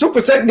 The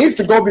 2% needs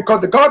to go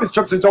because the garbage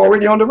trucks is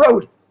already on the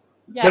road.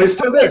 Yeah. But it's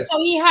still Okay, there. so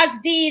he has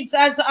deeds,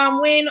 as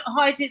Wayne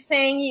Hoyt is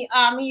saying.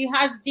 He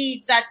has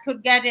deeds that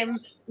could get him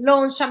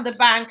loans from the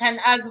bank. And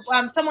as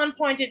someone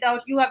pointed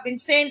out, you have been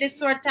saying this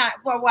for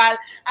a while,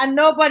 and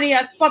nobody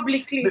has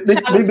publicly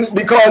challenged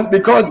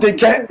Because they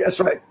can't. you. That's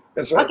right.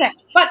 That's right. Okay,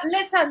 but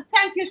listen,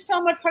 thank you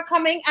so much for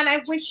coming, and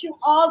I wish you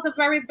all the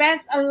very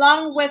best,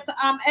 along with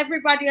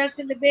everybody else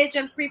in the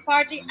Bajan Free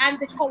Party and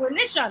the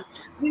coalition.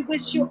 We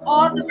wish you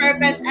all the very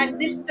best, and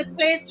this is the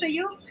place for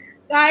you,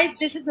 guys.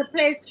 This is the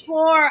place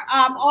for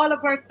all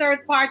of our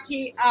third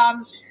party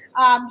um,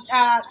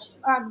 uh,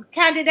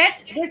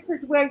 candidates. This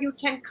is where you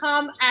can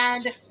come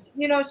and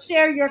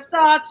share your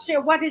thoughts,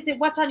 share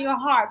what's on your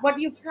heart, what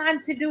do you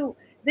plan to do.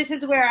 This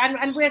is where,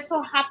 and we're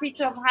so happy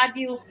to have had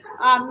you,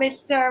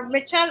 Mr.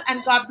 Mitchell,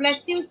 and God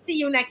bless you. See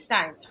you next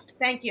time.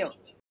 Thank you.